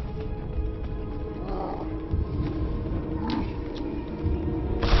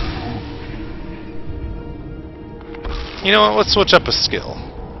 You know what, let's switch up a skill.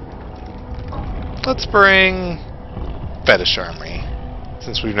 Let's bring Fetish Armory,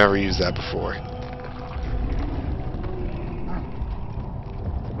 since we've never used that before.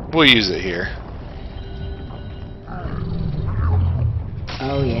 We'll use it here.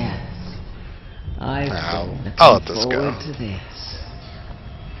 Oh yes, I'll let this go. To this.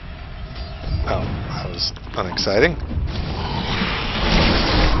 Oh, that was unexciting.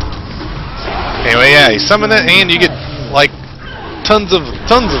 Anyway, yeah, you summon it and you get like tons of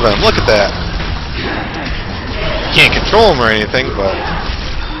them. Look at that. You can't control them or anything, but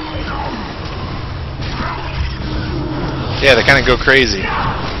yeah, they kind of go crazy.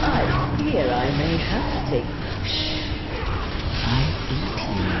 I fear I may have to take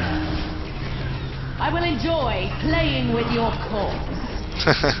I will enjoy playing with your corpse.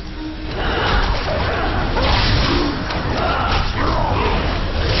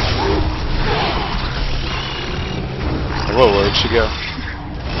 Whoa, where'd she go?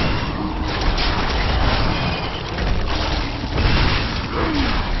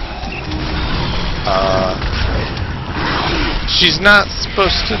 She's not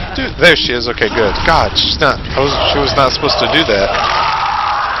supposed to do. There she is. Okay, good. God, she's not. She was not supposed to do that.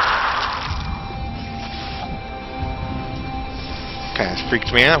 Kind of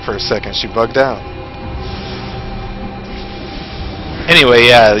freaked me out for a second. She bugged out. Anyway,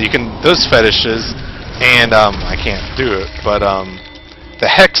 yeah, you can those fetishes, and I can't do it, but the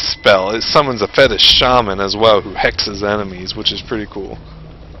hex spell, it summons a fetish shaman as well who hexes enemies, which is pretty cool.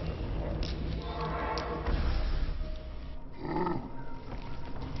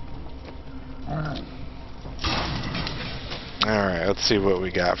 Alright, let's see what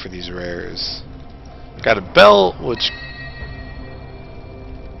we got for these rares. Got a belt, which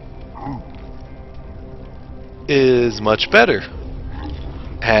is much better.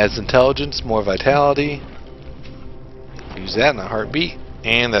 Has intelligence, more vitality. Use that in a heartbeat.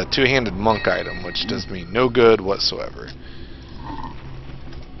 And a two-handed monk item, which does me no good whatsoever.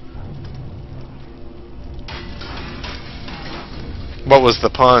 What was the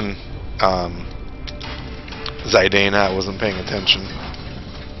pun? Zidane, I wasn't paying attention.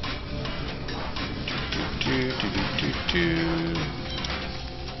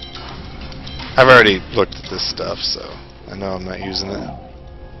 I've already looked at this stuff, so I know I'm not using it.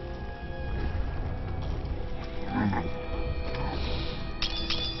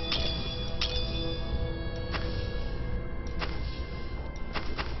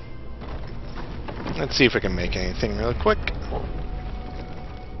 Let's see if I can make anything really quick.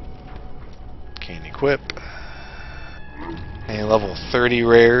 Can't equip. And level 30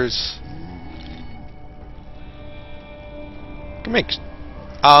 rares. Can make.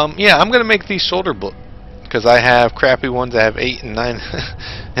 Yeah, I'm gonna make these shoulder because I have crappy ones that have 8 and 9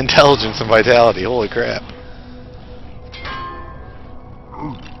 intelligence and vitality. Holy crap!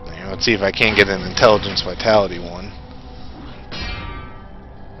 Let's see if I can get an intelligence vitality one.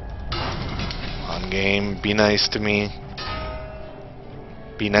 On game, be nice to me.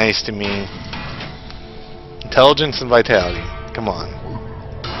 Be nice to me. Intelligence and vitality. Come on.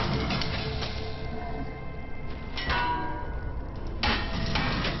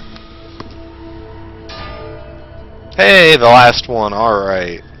 Hey, the last one.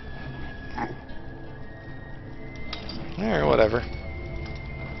 Alright. Alright, whatever.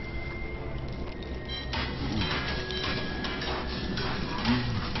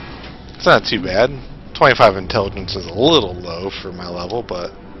 It's not too bad. 25 intelligence is a little low for my level, but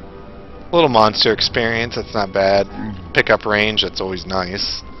a little monster experience, that's not bad. Pickup range, that's always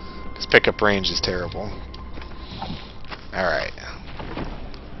nice. Because pickup range is terrible. Alright.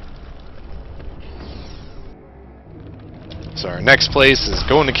 So our next place is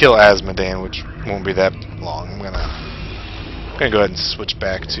going to kill Asmodan, which won't be that long. I'm gonna go ahead and switch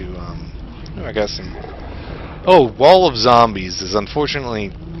back to I got some. Oh, Wall of Zombies is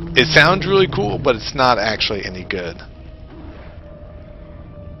unfortunately, it sounds really cool, but it's not actually any good.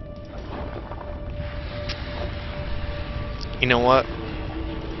 You know what?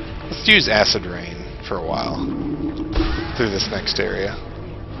 Let's use Acid Rain for a while through this next area.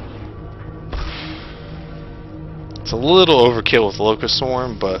 It's a little overkill with Locust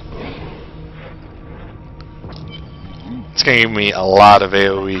Swarm, but it's going to give me a lot of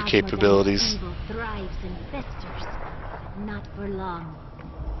AoE capabilities. Evil thrives and festers, but not for long.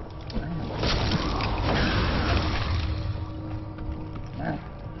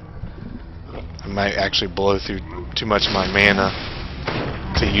 I might actually blow through too much of my mana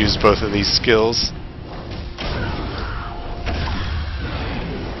to use both of these skills.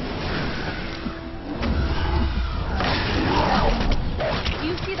 Do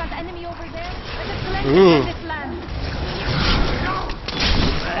you see that enemy over there? Let us collect Ooh. this land.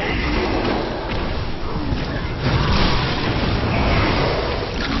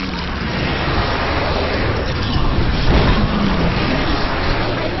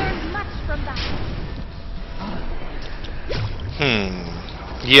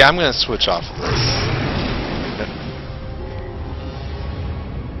 Yeah, I'm gonna switch off of this.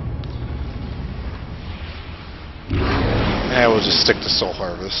 Yeah, we'll just stick to Soul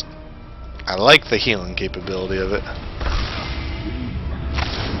Harvest. I like the healing capability of it.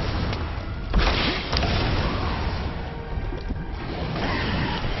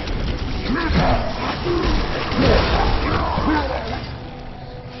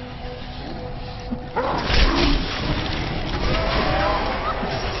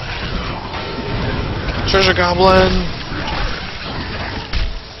 Treasure Goblin!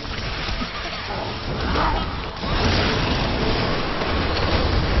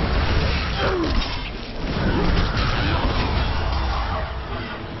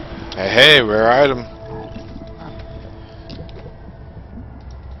 Hey, rare item.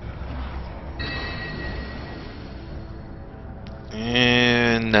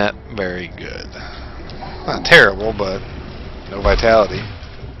 And not very good. Not terrible, but no vitality.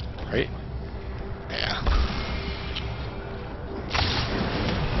 Right? Yeah.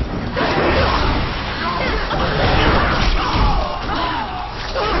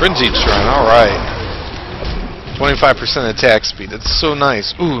 Frenzied Shrine, alright. 25% attack speed, that's so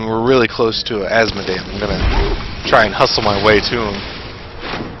nice. Ooh, and we're really close to Asmodan. I'm gonna try and hustle my way to him.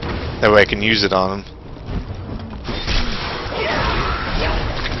 That way I can use it on him.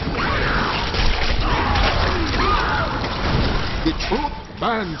 The truth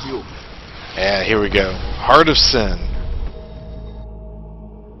binds you. Yeah, here we go. Heart of Sin.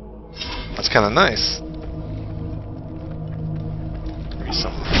 That's kind of nice. Maybe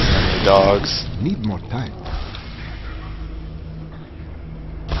some dogs. Need more time.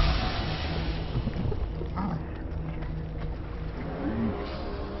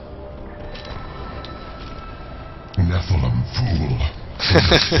 Nephilim, fool.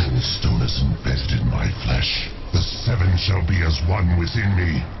 The soul stone is invested in my flesh. The seven shall be as one within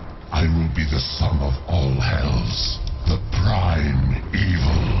me. I will be the sum of all hells. The prime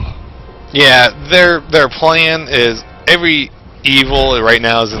evil. Yeah, their plan is every evil right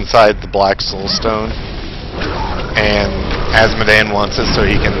now is inside the Black Soul Stone, and Asmodan wants it so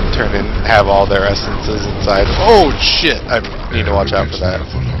he can turn and have all their essences inside. Oh shit! I need to watch out for that.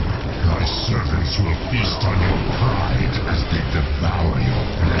 My servants will feast on your pride as they devour your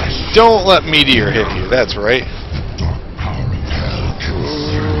flesh. Don't let Meteor hit you. That's right. The dark power of hell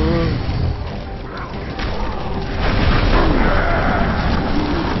consume you.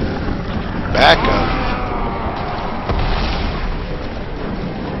 Back up.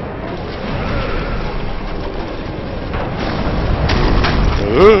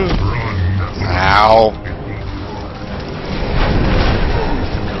 Ow.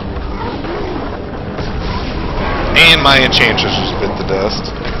 And my enchantress just bit the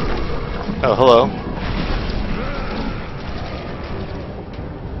dust. Oh, hello.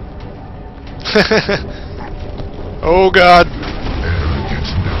 Oh god. Arrogant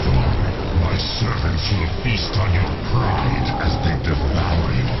Nephil, my servants will feast on your pride as they devour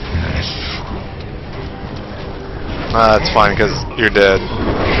your flesh. That's fine, because you're dead.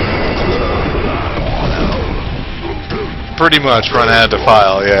 Pretty much run out of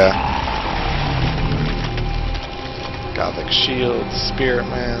defile, yeah. Gothic shield, spirit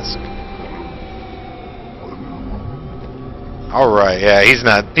mask. Alright, yeah,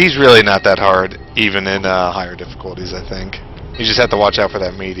 he's really not that hard, even in higher difficulties, I think. You just have to watch out for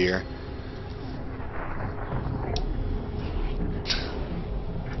that meteor.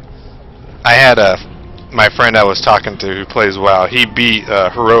 I had my friend I was talking to who plays WoW, he beat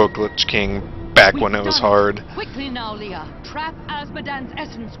Heroic Lich King back when it was hard. Quickly now, Leah. Trap Asmodan's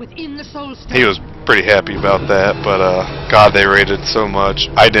essence within the soul stone. He was pretty happy about that, but God, they raided so much.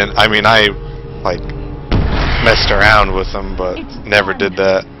 I like messed around with them, but never did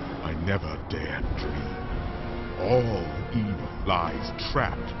that. I never dared dream. All evil lies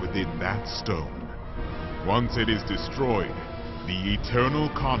trapped within that stone. Once it is destroyed, the eternal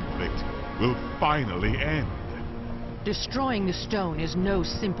conflict will finally end. Destroying the stone is no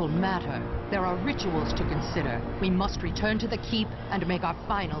simple matter. There are rituals to consider. We must return to the keep and make our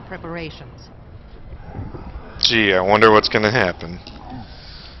final preparations. Gee, I wonder what's gonna happen.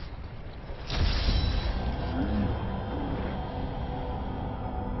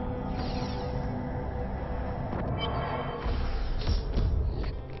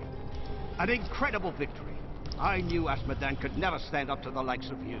 An incredible victory. I knew Asmodan could never stand up to the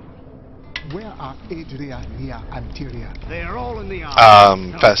likes of you. Where are Adria, Nia, and Tyria? They are all in the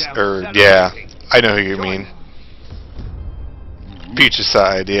army. Yeah, I know who you mean. Peach's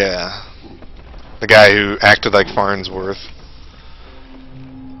side, yeah. The guy who acted like Farnsworth.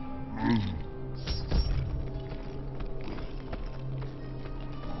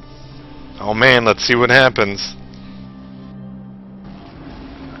 Oh man, let's see what happens.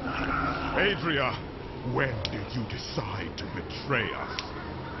 Adria, when did you decide to betray us?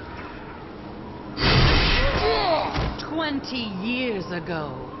 20 years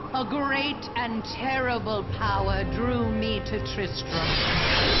ago, a great and terrible power drew me to Tristram.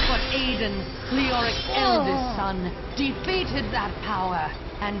 But Aiden, Leoric's eldest son, defeated that power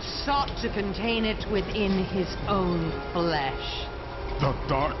and sought to contain it within his own flesh. The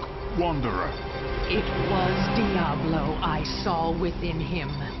Dark Wanderer. It was Diablo I saw within him,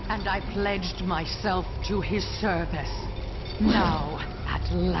 and I pledged myself to his service. Now, at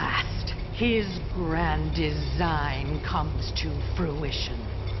last, his grand design comes to fruition.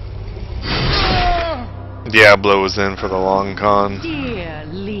 Diablo was in for the long con. Dear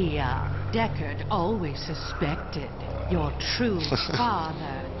Leah, Deckard always suspected your true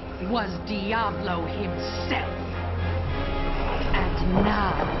father was Diablo himself. And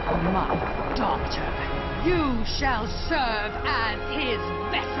now, my daughter, you shall serve as his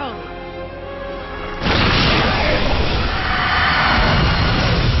vessel.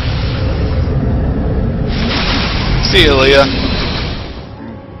 See you, Leah.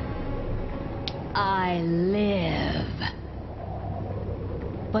 I live.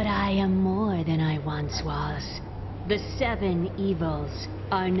 But I am more than I once was. The 7 evils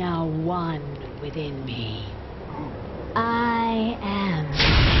are now one within me. I am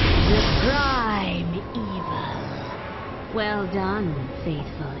the prime evil. Well done,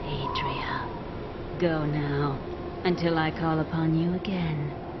 faithful Adria. Go now, until I call upon you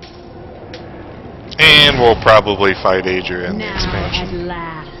again. And we'll probably fight Adria in the Now, expansion. at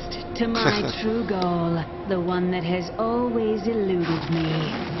last, to my true goal, the one that has always eluded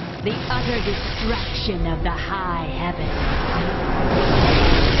me. The utter destruction of the high heavens.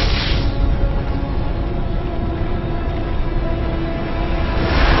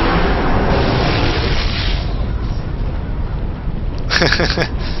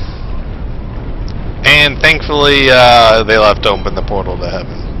 And thankfully, they left open the portal to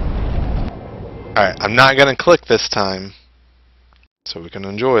heaven. Alright, I'm not gonna click this time, so we can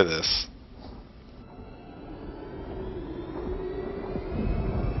enjoy this.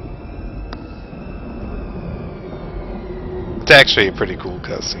 It's actually a pretty cool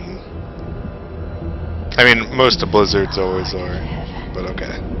cutscene. I mean, most of Blizzard's always are, but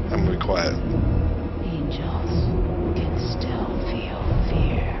okay, I'm gonna be quiet. Angels can still feel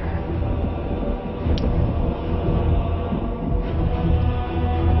fear.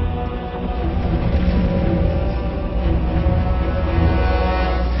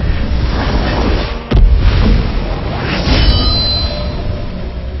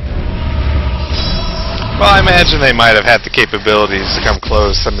 imagine they might have had the capabilities to come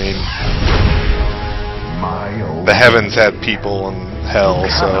close. I mean, the heavens had people and hell,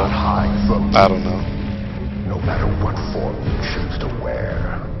 so I don't know. No matter what form you choose to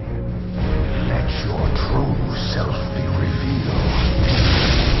wear, let your true self be revealed.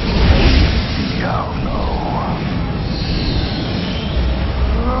 Diablo.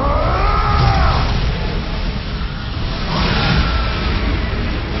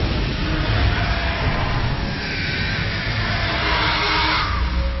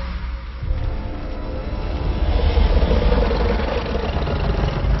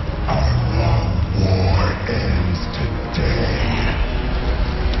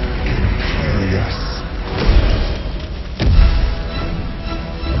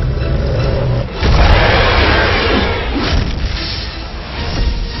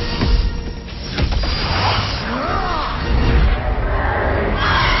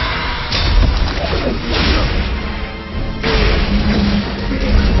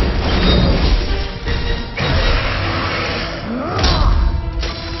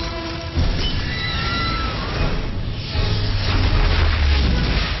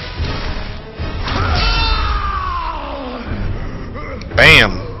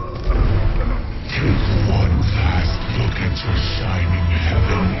 Bam! Take one last look at your shining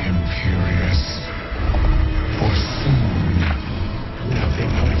heaven, Imperious. For soon,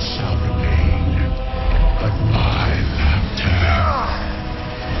 nothing of it shall remain but my laughter.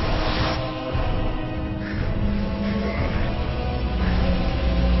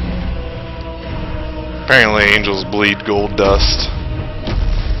 Apparently angels bleed gold dust.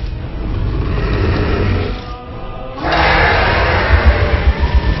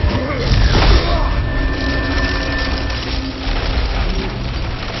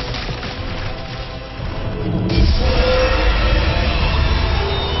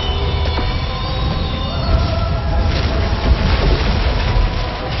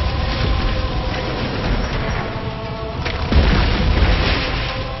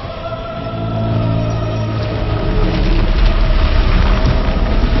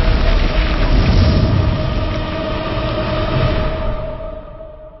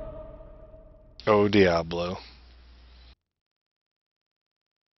 Oh, Diablo.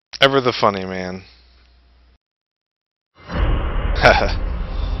 Ever the funny man.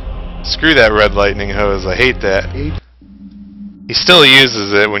 Screw that red lightning hose, I hate that. He still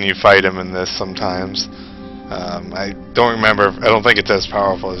uses it when you fight him in this sometimes. I don't remember, I don't think it's as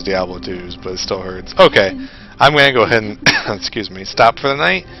powerful as Diablo 2's, but it still hurts. Okay, I'm going to go ahead and, excuse me, stop for the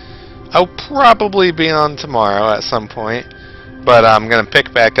night. I'll probably be on tomorrow at some point. But I'm going to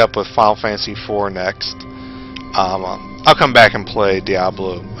pick back up with Final Fantasy IV next. I'll come back and play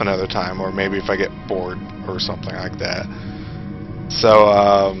Diablo another time, or maybe if I get bored or something like that.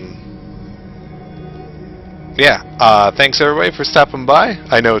 So, yeah. Thanks everybody for stopping by.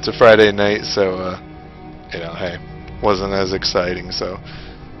 I know it's a Friday night, so, you know, hey, wasn't as exciting. So,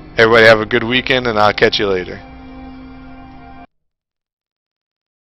 everybody have a good weekend, and I'll catch you later.